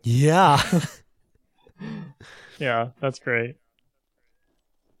 Yeah. Yeah, that's great.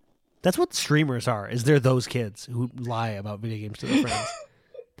 That's what streamers are, is they're those kids who lie about video games to their friends.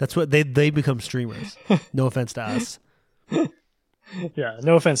 That's what they become streamers. No offense to us. Yeah,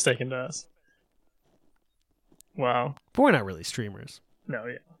 no offense taken to us. Wow. But we're not really streamers. No,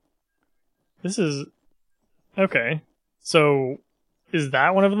 yeah. This is... Okay. So, is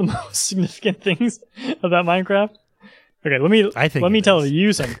that one of the most significant things about Minecraft? Okay, I think let me it tell is.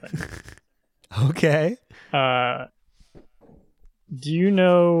 you something. Okay. Do you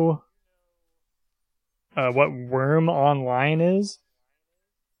know what Worm Online is?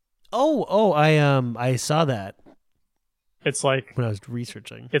 I saw that It's like when I was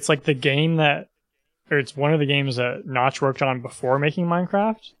researching. it's like the game that, or it's one of the games that Notch worked on before making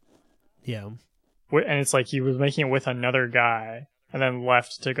Minecraft. Yeah. And it's like he was making it with another guy and then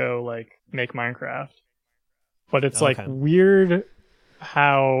left to go like make Minecraft. But it's like Okay. weird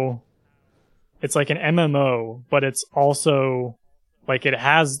how it's like an MMO, but it's also like it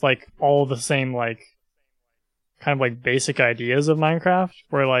has like all the same like kind of like basic ideas of Minecraft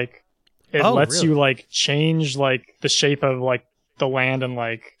where like it lets really? you like change like the shape of like the land and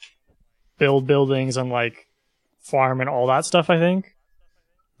like build buildings and like farm and all that stuff, I think.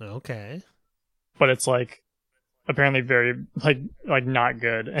 Okay. But it's like apparently very like not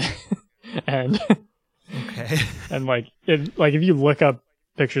good. and Okay. and like it like if you look up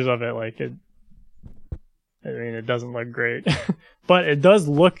pictures of it, like it doesn't look great. But it does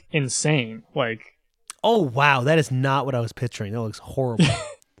look insane. Like, Oh wow, that is not what I was picturing. That looks horrible.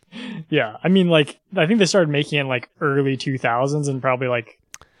 yeah, I mean, like I think they started making it in like early 2000s and probably like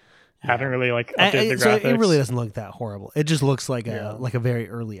haven't really like updated the So graphics. it really doesn't look that horrible. It just looks like Yeah. a very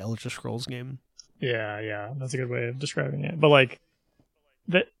early Elder Scrolls game. Yeah, that's a good way of describing it. But like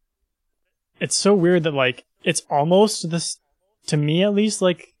that, it's so weird that like it's almost this, to me at least,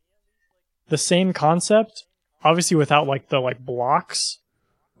 like the same concept, obviously without like the like blocks,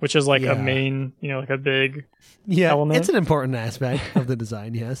 which is like Yeah. a main, like a big Yeah, element. it's an important aspect of the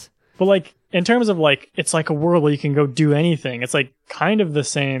design. Yes. But like in terms of like it's like a world where you can go do anything. It's like kind of the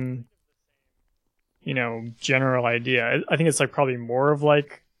same, general idea. I think it's like probably more of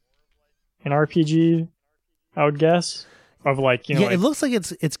like an RPG, I would guess, of like Yeah, like, it looks like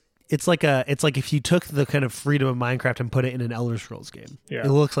it's like if you took the kind of freedom of Minecraft and put it in an Elder Scrolls game. Yeah. It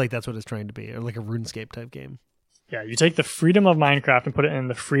looks like that's what it's trying to be, or like a RuneScape type game. yeah, you take the freedom of Minecraft and put it in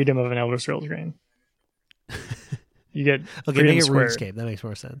the freedom of an Elder Scrolls game. You get Okay, freedom make it squared. RuneScape. That makes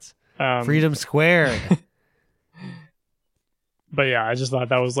more sense. Um, Freedom squared. But yeah, I just thought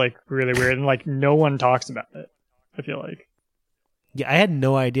that was like really weird, and like no one talks about it. I feel like Yeah, I had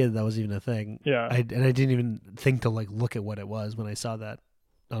no idea that was even a thing. Yeah. I didn't even think to like look at what it was when I saw that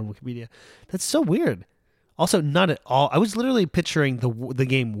on Wikipedia. That's so weird. Also, not at all. I was literally picturing the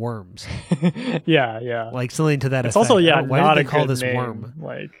game Worms, yeah. like something to that It's effect. also Why not did a they call good this name. Worm?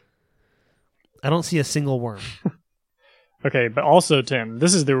 Like, I don't see a single worm. okay, but also Tim,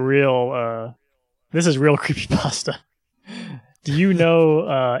 this is real creepypasta. Do you know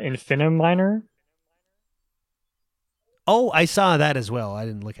Infinum Miner? Oh, I saw that as well. I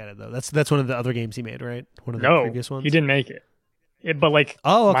didn't look at it though. That's one of the other games he made, right? One of the No, previous ones. he didn't make it. But like,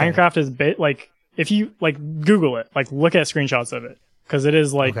 Oh, okay. Minecraft is like, if you like Google it, like look at screenshots of it, because it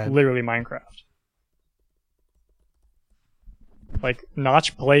is like literally Minecraft. Like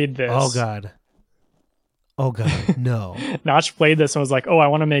Notch played this. Oh god, no. Notch played this and was like, "Oh, I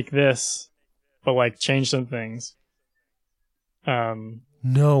want to make this, but like change some things."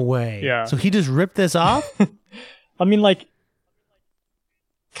 No way. Yeah. So he just ripped this off? I mean, like,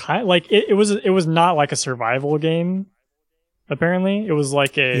 kind of, like it was not like a survival game. Apparently, it was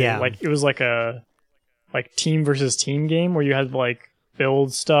like a team versus team game where you had to like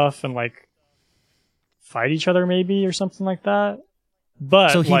build stuff and like fight each other maybe or something like that.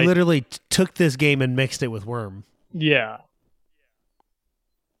 But so he like, literally took this game and mixed it with Worm. Yeah.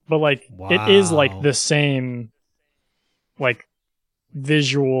 But like it is like Wow. the same like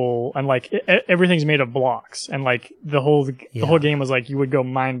visual and like everything's made of blocks and like the whole game was like you would go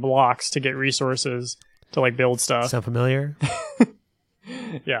mine blocks to get resources to like build stuff. Sound familiar?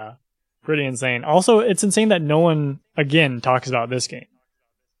 Yeah. Pretty insane. Also, it's insane that no one again talks about this game.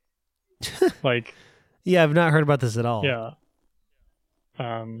 Like, Yeah, I've not heard about this at all. yeah.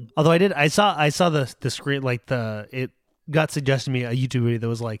 Although I saw the screen, like it got suggested to me a YouTube video that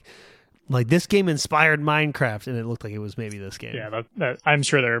was like this game inspired Minecraft, and it looked like it was maybe this game. Yeah, that I'm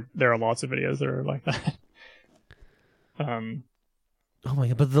sure there are lots of videos that are like that. Oh my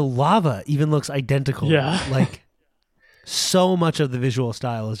god! But the lava even looks identical. Yeah. Like so much of the visual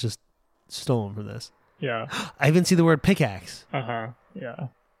style is just stolen from this. Yeah. I even see the word pickaxe. Yeah.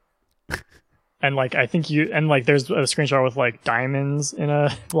 And like I think there's a screenshot with like diamonds in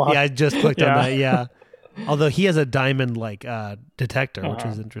a block. Yeah, I just clicked on Yeah. that. Yeah. Although he has a diamond detector, which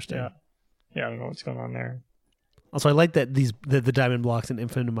is interesting. Yeah, I don't know what's going on there. Also, I like that the diamond blocks in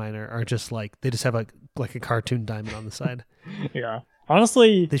Infinite Miner are just like they just have a cartoon diamond on the side. Yeah.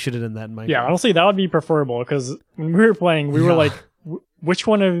 Honestly, They should have done that in Minecraft. yeah, honestly that would be preferable because when we were playing, we were like which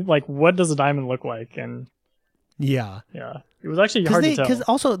one of like what does a diamond look like? And Yeah. it was actually hard to tell. Because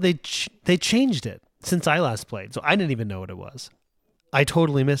also they changed it since I last played, so I didn't even know what it was. I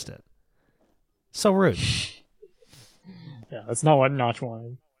totally missed it. So rude. Yeah, that's not what Notch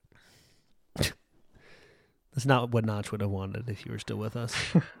wanted. That's not what Notch would have wanted if you were still with us.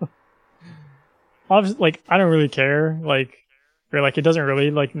 Obviously, like I don't really care, like or like it doesn't really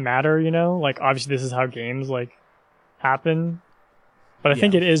like matter, you know. Like obviously this is how games like happen, but I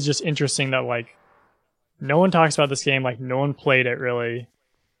think it is just interesting that like no one talks about this game, like no one played it really,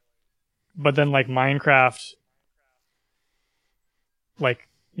 but then like Minecraft, like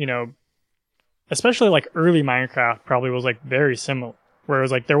you know, especially like early Minecraft probably was like very similar, where it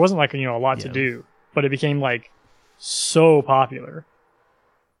was like there wasn't like a lot to do, but it became like so popular.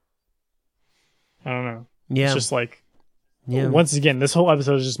 I don't know. Yeah. It's just like, Yeah. once again, this whole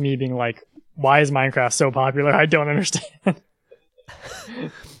episode is just me being like, why is Minecraft so popular? I don't understand.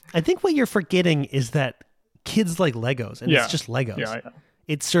 I think what you're forgetting is that kids like Legos, and Yeah. it's just Legos. Yeah.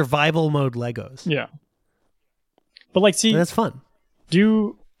 It's survival mode Legos. Yeah. But like, see, And that's fun.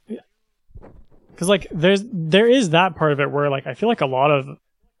 because like there is that part of it where like I feel like a lot of,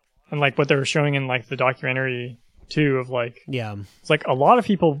 and like what they were showing in like the documentary too of like, Yeah. it's like a lot of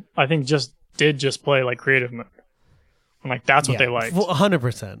people I think just play like creative mode, and like that's what they liked.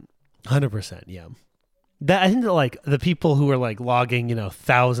 100%. 100%. Yeah. That I think that like the people who are like logging,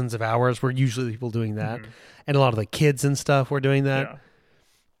 thousands of hours were usually the people doing that, and a lot of the kids and stuff were doing that. Yeah.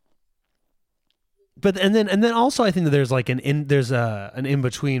 But and then also I think that there's like an in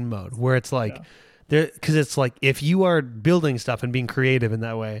between mode where it's like because it's like if you are building stuff and being creative in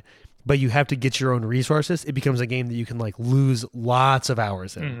that way, but you have to get your own resources, it becomes a game that you can like lose lots of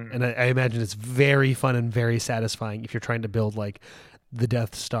hours in. And I imagine it's very fun and very satisfying if you're trying to build like the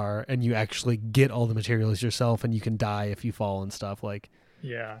Death Star and you actually get all the materials yourself and you can die if you fall and stuff like.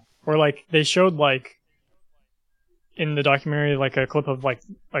 Yeah. Or like they showed like in the documentary like a clip of like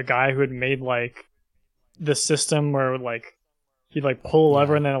a guy who had made like the system where like he'd like pull a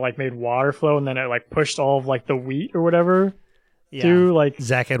lever and then it like made water flow and then it like pushed all of like the wheat or whatever through like.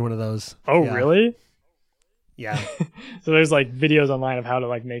 Zach had one of those. Oh, Yeah. really? Yeah. So there's like videos online of how to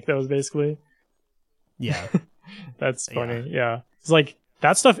like make those basically. Yeah. That's funny. Yeah. It's like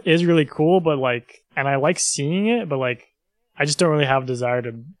that stuff is really cool, but like, and I like seeing it, but like, I just don't really have a desire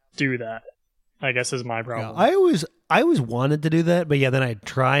to do that. I guess is my Yeah, problem. I always wanted to do that, but then I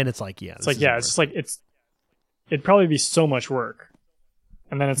try and it's like, it's just like it'd probably be so much work.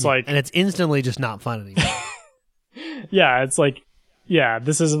 And then it's like, and it's instantly just not fun anymore. yeah, it's like, yeah,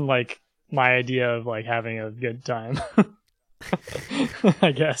 this isn't like my idea of like having a good time.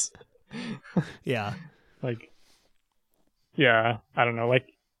 I guess. Yeah. Like, yeah, I don't know. Like,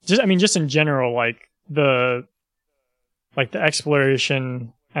 just in general, like the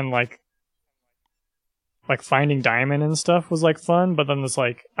exploration and like finding diamond and stuff was like fun, but then it's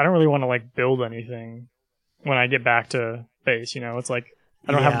like I don't really want to like build anything when I get back to base. It's like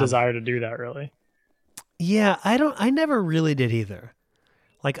I don't have a desire to do that really. Yeah, I never really did either.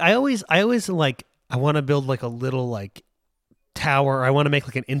 Like I always like I want to build like a little like tower. I want to make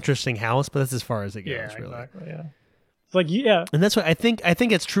like an interesting house, but that's as far as it goes. Yeah, really. Exactly. Yeah. It's like yeah, and that's what I think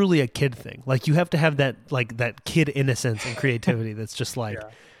it's truly a kid thing. Like you have to have that like that kid innocence and creativity. That's just like,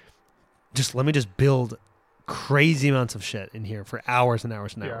 just let me just build crazy amounts of shit in here for hours and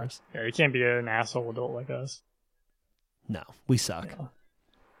hours and hours. Yeah, you can't be an asshole adult like us. No, we suck. Yeah.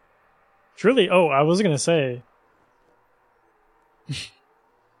 Truly, I was gonna say,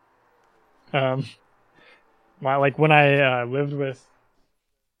 when I lived with,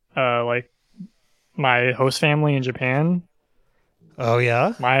 like my host family in Japan. Oh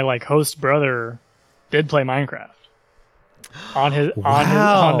yeah, my like host brother did play Minecraft on their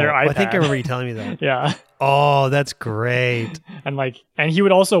iPad. I think I remember you telling me that. Yeah. Oh, that's great. And he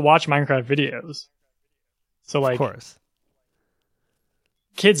would also watch Minecraft videos. So like, of course.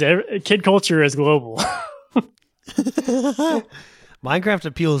 Kid culture is global. Minecraft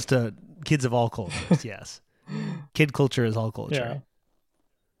appeals to kids of all cultures. Yes, kid culture is all culture. Yeah.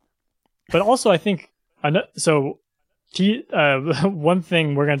 But also, I think one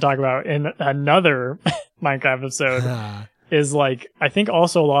thing we're going to talk about in another Minecraft episode is like I think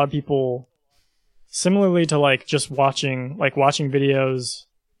also a lot of people, similarly to like just watching videos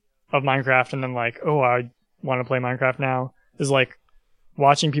of Minecraft and then like I want to play Minecraft now, is like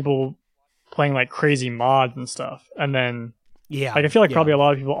watching people playing like crazy mods and stuff, and then I feel like probably a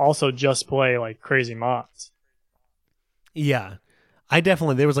lot of people also just play like crazy mods. Yeah,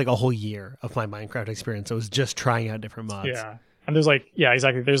 there was like a whole year of my Minecraft experience. I was just trying out different mods. Yeah, and there's like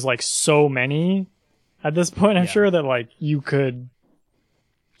exactly. There's like so many at this point. I'm sure that like you could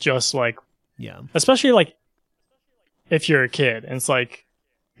just like especially like if you're a kid, and it's like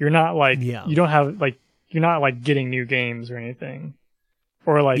you're not like you don't have like you're not like getting new games or anything.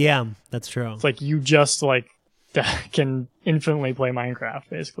 Or like that's true. It's like you just like can infinitely play Minecraft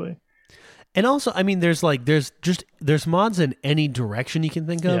basically. And also, I mean, there's mods in any direction you can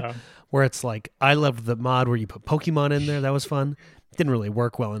think of. Where it's like I loved the mod where you put Pokemon in there. That was fun. It didn't really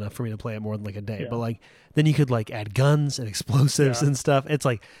work well enough for me to play it more than like a day. But like then you could like add guns and explosives and stuff. It's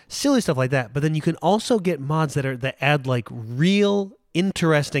like silly stuff like that. But then you can also get mods that add like real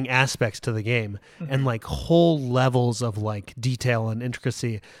interesting aspects to the game and like whole levels of like detail and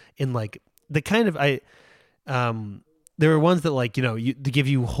intricacy in like the kind of there are ones that like they give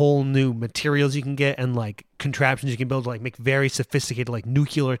you whole new materials you can get and like contraptions you can build to like make very sophisticated like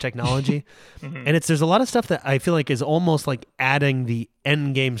nuclear technology. And there's a lot of stuff that I feel like is almost like adding the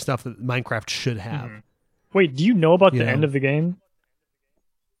end game stuff that Minecraft should have. Wait, do you know about the end of the game?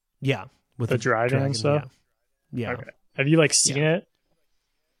 Yeah, with the dragon and stuff. Yeah. Okay. Have you like seen it?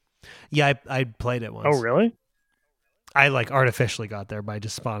 Yeah, I played it once. Oh, really? I like artificially got there by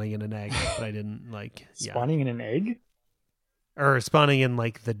just spawning in an egg, but I didn't like spawning in an egg, or spawning in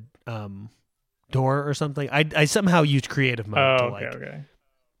like the door or something. I somehow used creative mode to like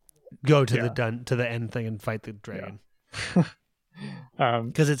go to the end thing and fight the dragon.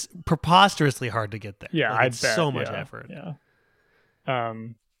 Because it's preposterously hard to get there. Yeah, like, it's so much effort. Yeah.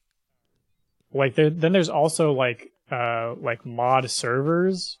 Like then there's also like mod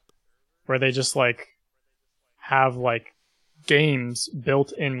servers where they just like have like games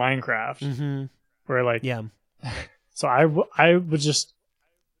built in Minecraft where like so I would just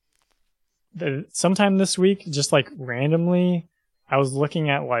sometime this week just like randomly I was looking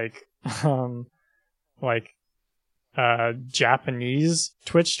at like Japanese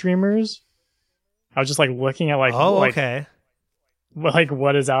Twitch streamers. I was just like looking at like like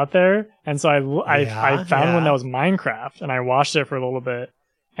what is out there, and so I found one that was Minecraft, and I watched it for a little bit,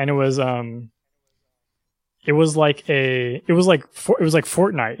 and it was like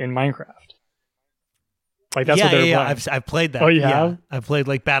Fortnite in Minecraft. Like that's what they're playing. I've played that. Oh, you have? I've played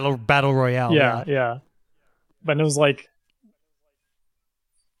like battle royale. Yeah. But it was like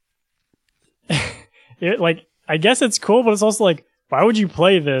it like I guess it's cool, but it's also like why would you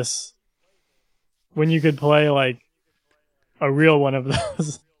play this when you could play like a real one of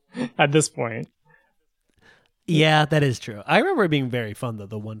those? at this point. Yeah, that is true. I remember it being very fun though.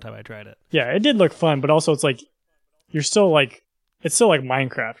 The one time I tried it. Yeah, it did look fun, but also it's like you're still like it's still like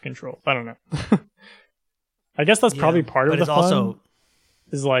Minecraft control. I don't know. I guess that's probably part of but the it's fun. also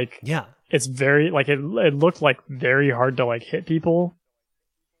Is like yeah. it's very like it looked like very hard to like hit people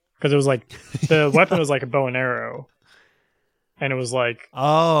because it was like the weapon was like a bow and arrow, and it was like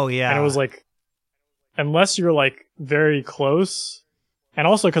Oh yeah. and it was like unless you're like very close, and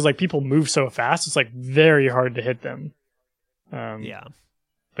also because like people move so fast, it's like very hard to hit them. yeah.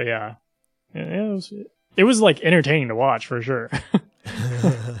 But yeah, it was like entertaining to watch for sure.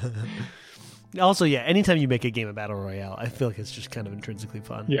 Also, yeah, anytime you make a game of Battle Royale, I feel like it's just kind of intrinsically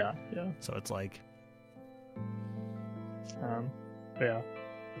fun. Yeah. So it's like, But yeah,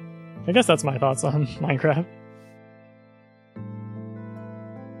 I guess that's my thoughts on Minecraft.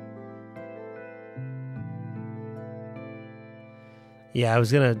 yeah, I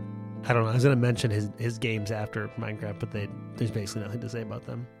was gonna mention his games after Minecraft, but there's basically nothing to say about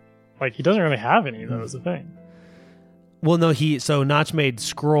them. Like he doesn't really have any though. Is the thing. Well, no, so Notch made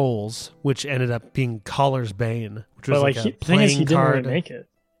Scrolls, which ended up being Caller's Bane, which was But like a the thing is, he playing didn't card. really make it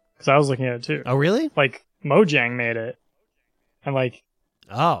because I was looking at it too. Oh, really? Like Mojang made it, and like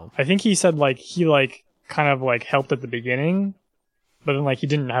Oh, I think he said like he like kind of like helped at the beginning, but then like he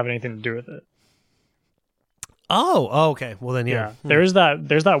didn't have anything to do with it. oh, okay. Well, then yeah. There's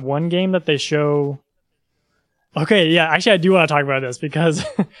that one game that they show. Okay, yeah, actually I do want to talk about this because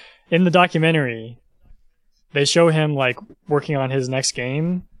in the documentary they show him like working on his next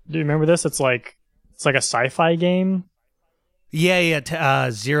game. Do you remember this? It's like a sci-fi game. Yeah.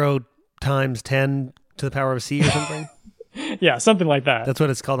 0 times 10 to the power of C or something. Yeah, something like that. That's what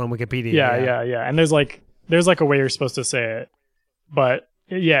it's called on Wikipedia. Yeah. And there's like a way you're supposed to say it. But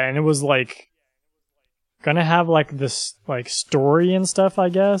yeah, and it was like gonna have like this like story and stuff, I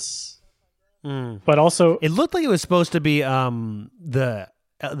guess. But also It looked like it was supposed to be the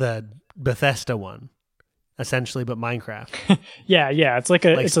Bethesda one, essentially, but Minecraft. yeah, it's like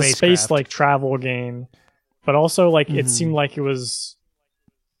a space spacecraft. like travel game. But also like it seemed like it was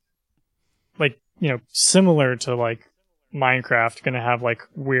like, similar to like Minecraft, gonna have like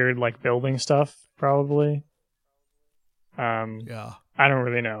weird like building stuff probably. Yeah. I don't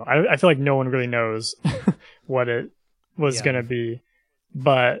really know. I feel like no one really knows what it was gonna be,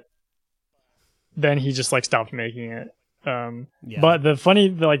 but then he just like stopped making it. But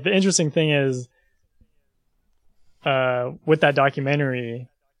the interesting thing is, with that documentary,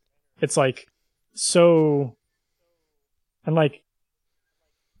 it's like so, and like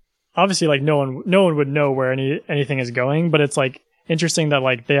obviously like no one would know where anything is going, but it's like interesting that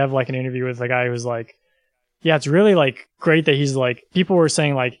like they have like an interview with a guy who's like, yeah, it's really like great that he's like, people were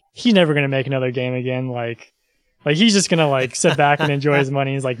saying like he's never gonna make another game again, like he's just gonna like sit back and enjoy his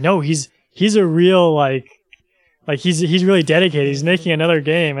money. He's like, no, he's a real like he's really dedicated. He's making another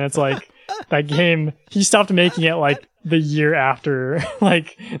game, and it's like that game he stopped making it like the year after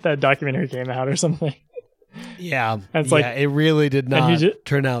like that documentary came out or something. Yeah, and it's like it really did not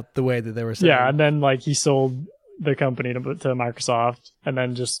turn out the way that they were saying. Yeah, and then like he sold the company to Microsoft, and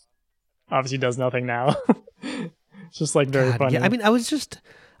then just obviously does nothing now. It's just like very funny. Yeah, I mean, I was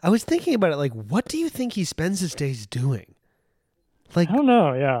thinking about it. Like, what do you think he spends his days doing? Like, I don't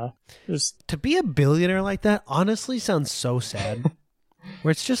know. Yeah, just to be a billionaire like that, honestly, sounds so sad.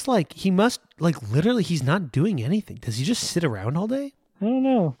 Where it's just like he must like literally he's not doing anything. Does he just sit around all day? I don't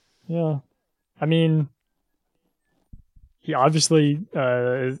know. Yeah, I mean, he obviously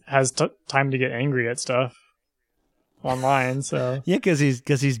has time to get angry at stuff online. So yeah, because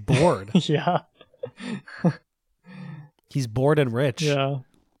he's bored. Yeah, he's bored and rich. Yeah,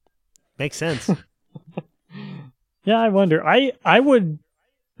 makes sense. Yeah, I wonder. I would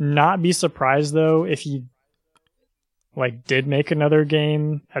not be surprised though if he like did make another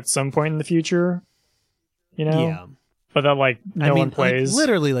game at some point in the future. Yeah, but that like no one plays. Like,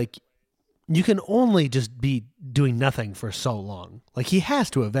 literally, like you can only just be doing nothing for so long. Like he has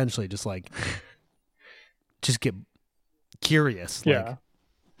to eventually just get curious. Yeah, like,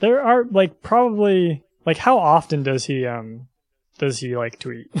 there are like probably like how often does he like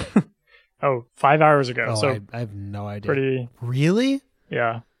tweet? Oh, 5 hours ago. Oh, so I have no idea. Pretty. Really?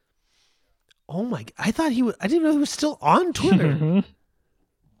 Yeah. Oh my! I thought he was. I didn't know he was still on Twitter.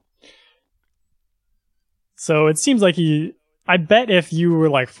 So it seems like I bet if you were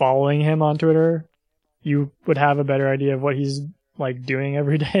like following him on Twitter, you would have a better idea of what he's like doing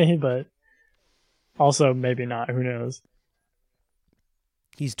every day. But also maybe not. Who knows?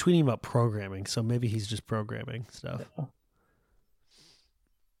 He's tweeting about programming, so maybe he's just programming stuff. Yeah.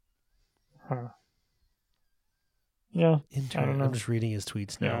 Huh. Yeah. Interesting. I don't know. I'm just reading his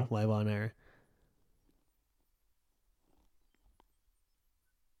tweets now, Yeah. live on air.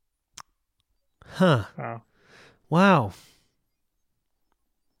 Huh. Wow. Wow.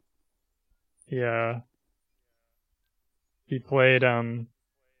 Yeah. He played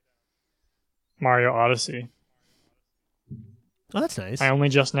Mario Odyssey. Oh, that's nice. I only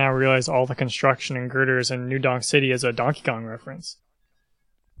just now realized all the construction and girders in New Donk City is a Donkey Kong reference.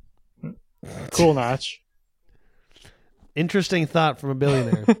 Cool, Notch. Interesting thought from a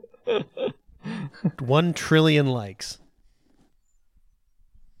billionaire. 1 trillion likes.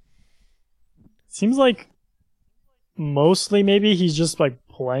 Seems like mostly maybe he's just like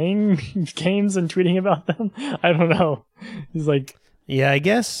playing games and tweeting about them. I don't know. He's like, Yeah, I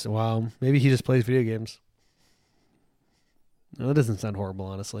guess. Wow. Maybe he just plays video games. No, that doesn't sound horrible,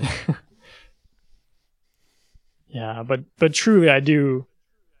 honestly. yeah, but truly I do.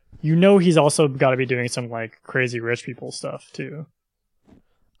 You know, he's also got to be doing some like crazy rich people stuff too.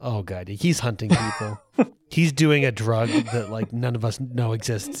 Oh god, he's hunting people. He's doing a drug that like none of us know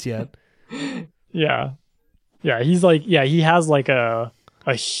exists yet. Yeah. Yeah, he's like, yeah, he has like a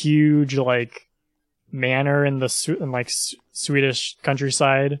huge like manor in the Swedish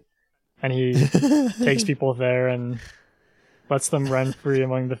countryside, and he takes people there and lets them run free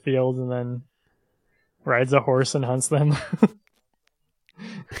among the fields, and then rides a horse and hunts them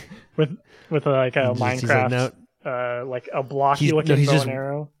with like a Minecraft like a blocky looking bow and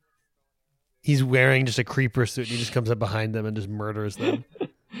arrow. He's wearing just a creeper suit. And he just comes up behind them and just murders them.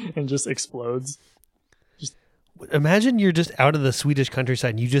 And just explodes. Imagine you're just out of the Swedish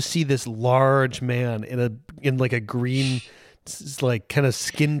countryside and you just see this large man in like a green, like kind of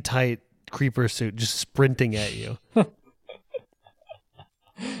skin tight creeper suit just sprinting at you.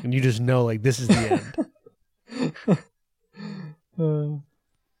 And you just know like this is the end.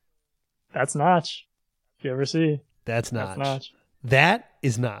 That's Notch. If you ever see. That's Notch. That's Notch. That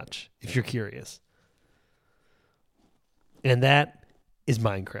is Notch, if you're curious. And that is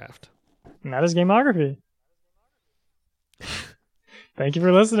Minecraft. And that is Gameography. Thank you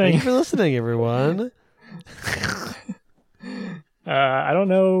for listening. Thank you for listening, everyone. I don't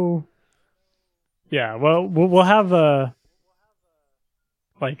know. Yeah, well, we'll have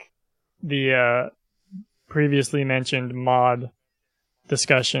like the previously mentioned mod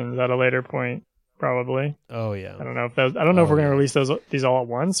discussions at a later point, probably. Oh yeah. I don't know if we're gonna release these all at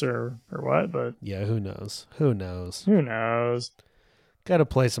once or what, but yeah, who knows? Who knows? Who knows? Got to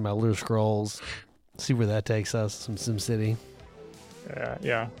play some Elder Scrolls. See where that takes us. Some SimCity.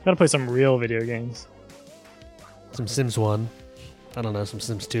 Yeah. Got to play some real video games. Some Sims 1. I don't know. Some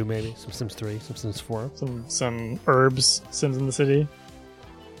Sims 2 maybe. Some Sims 3. Some Sims 4. Some herbs. Sims in the city.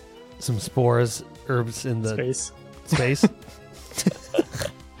 Some spores. Herbs in the space.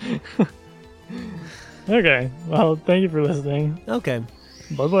 Okay. Well, thank you for listening. Okay.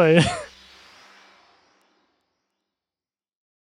 Bye-bye.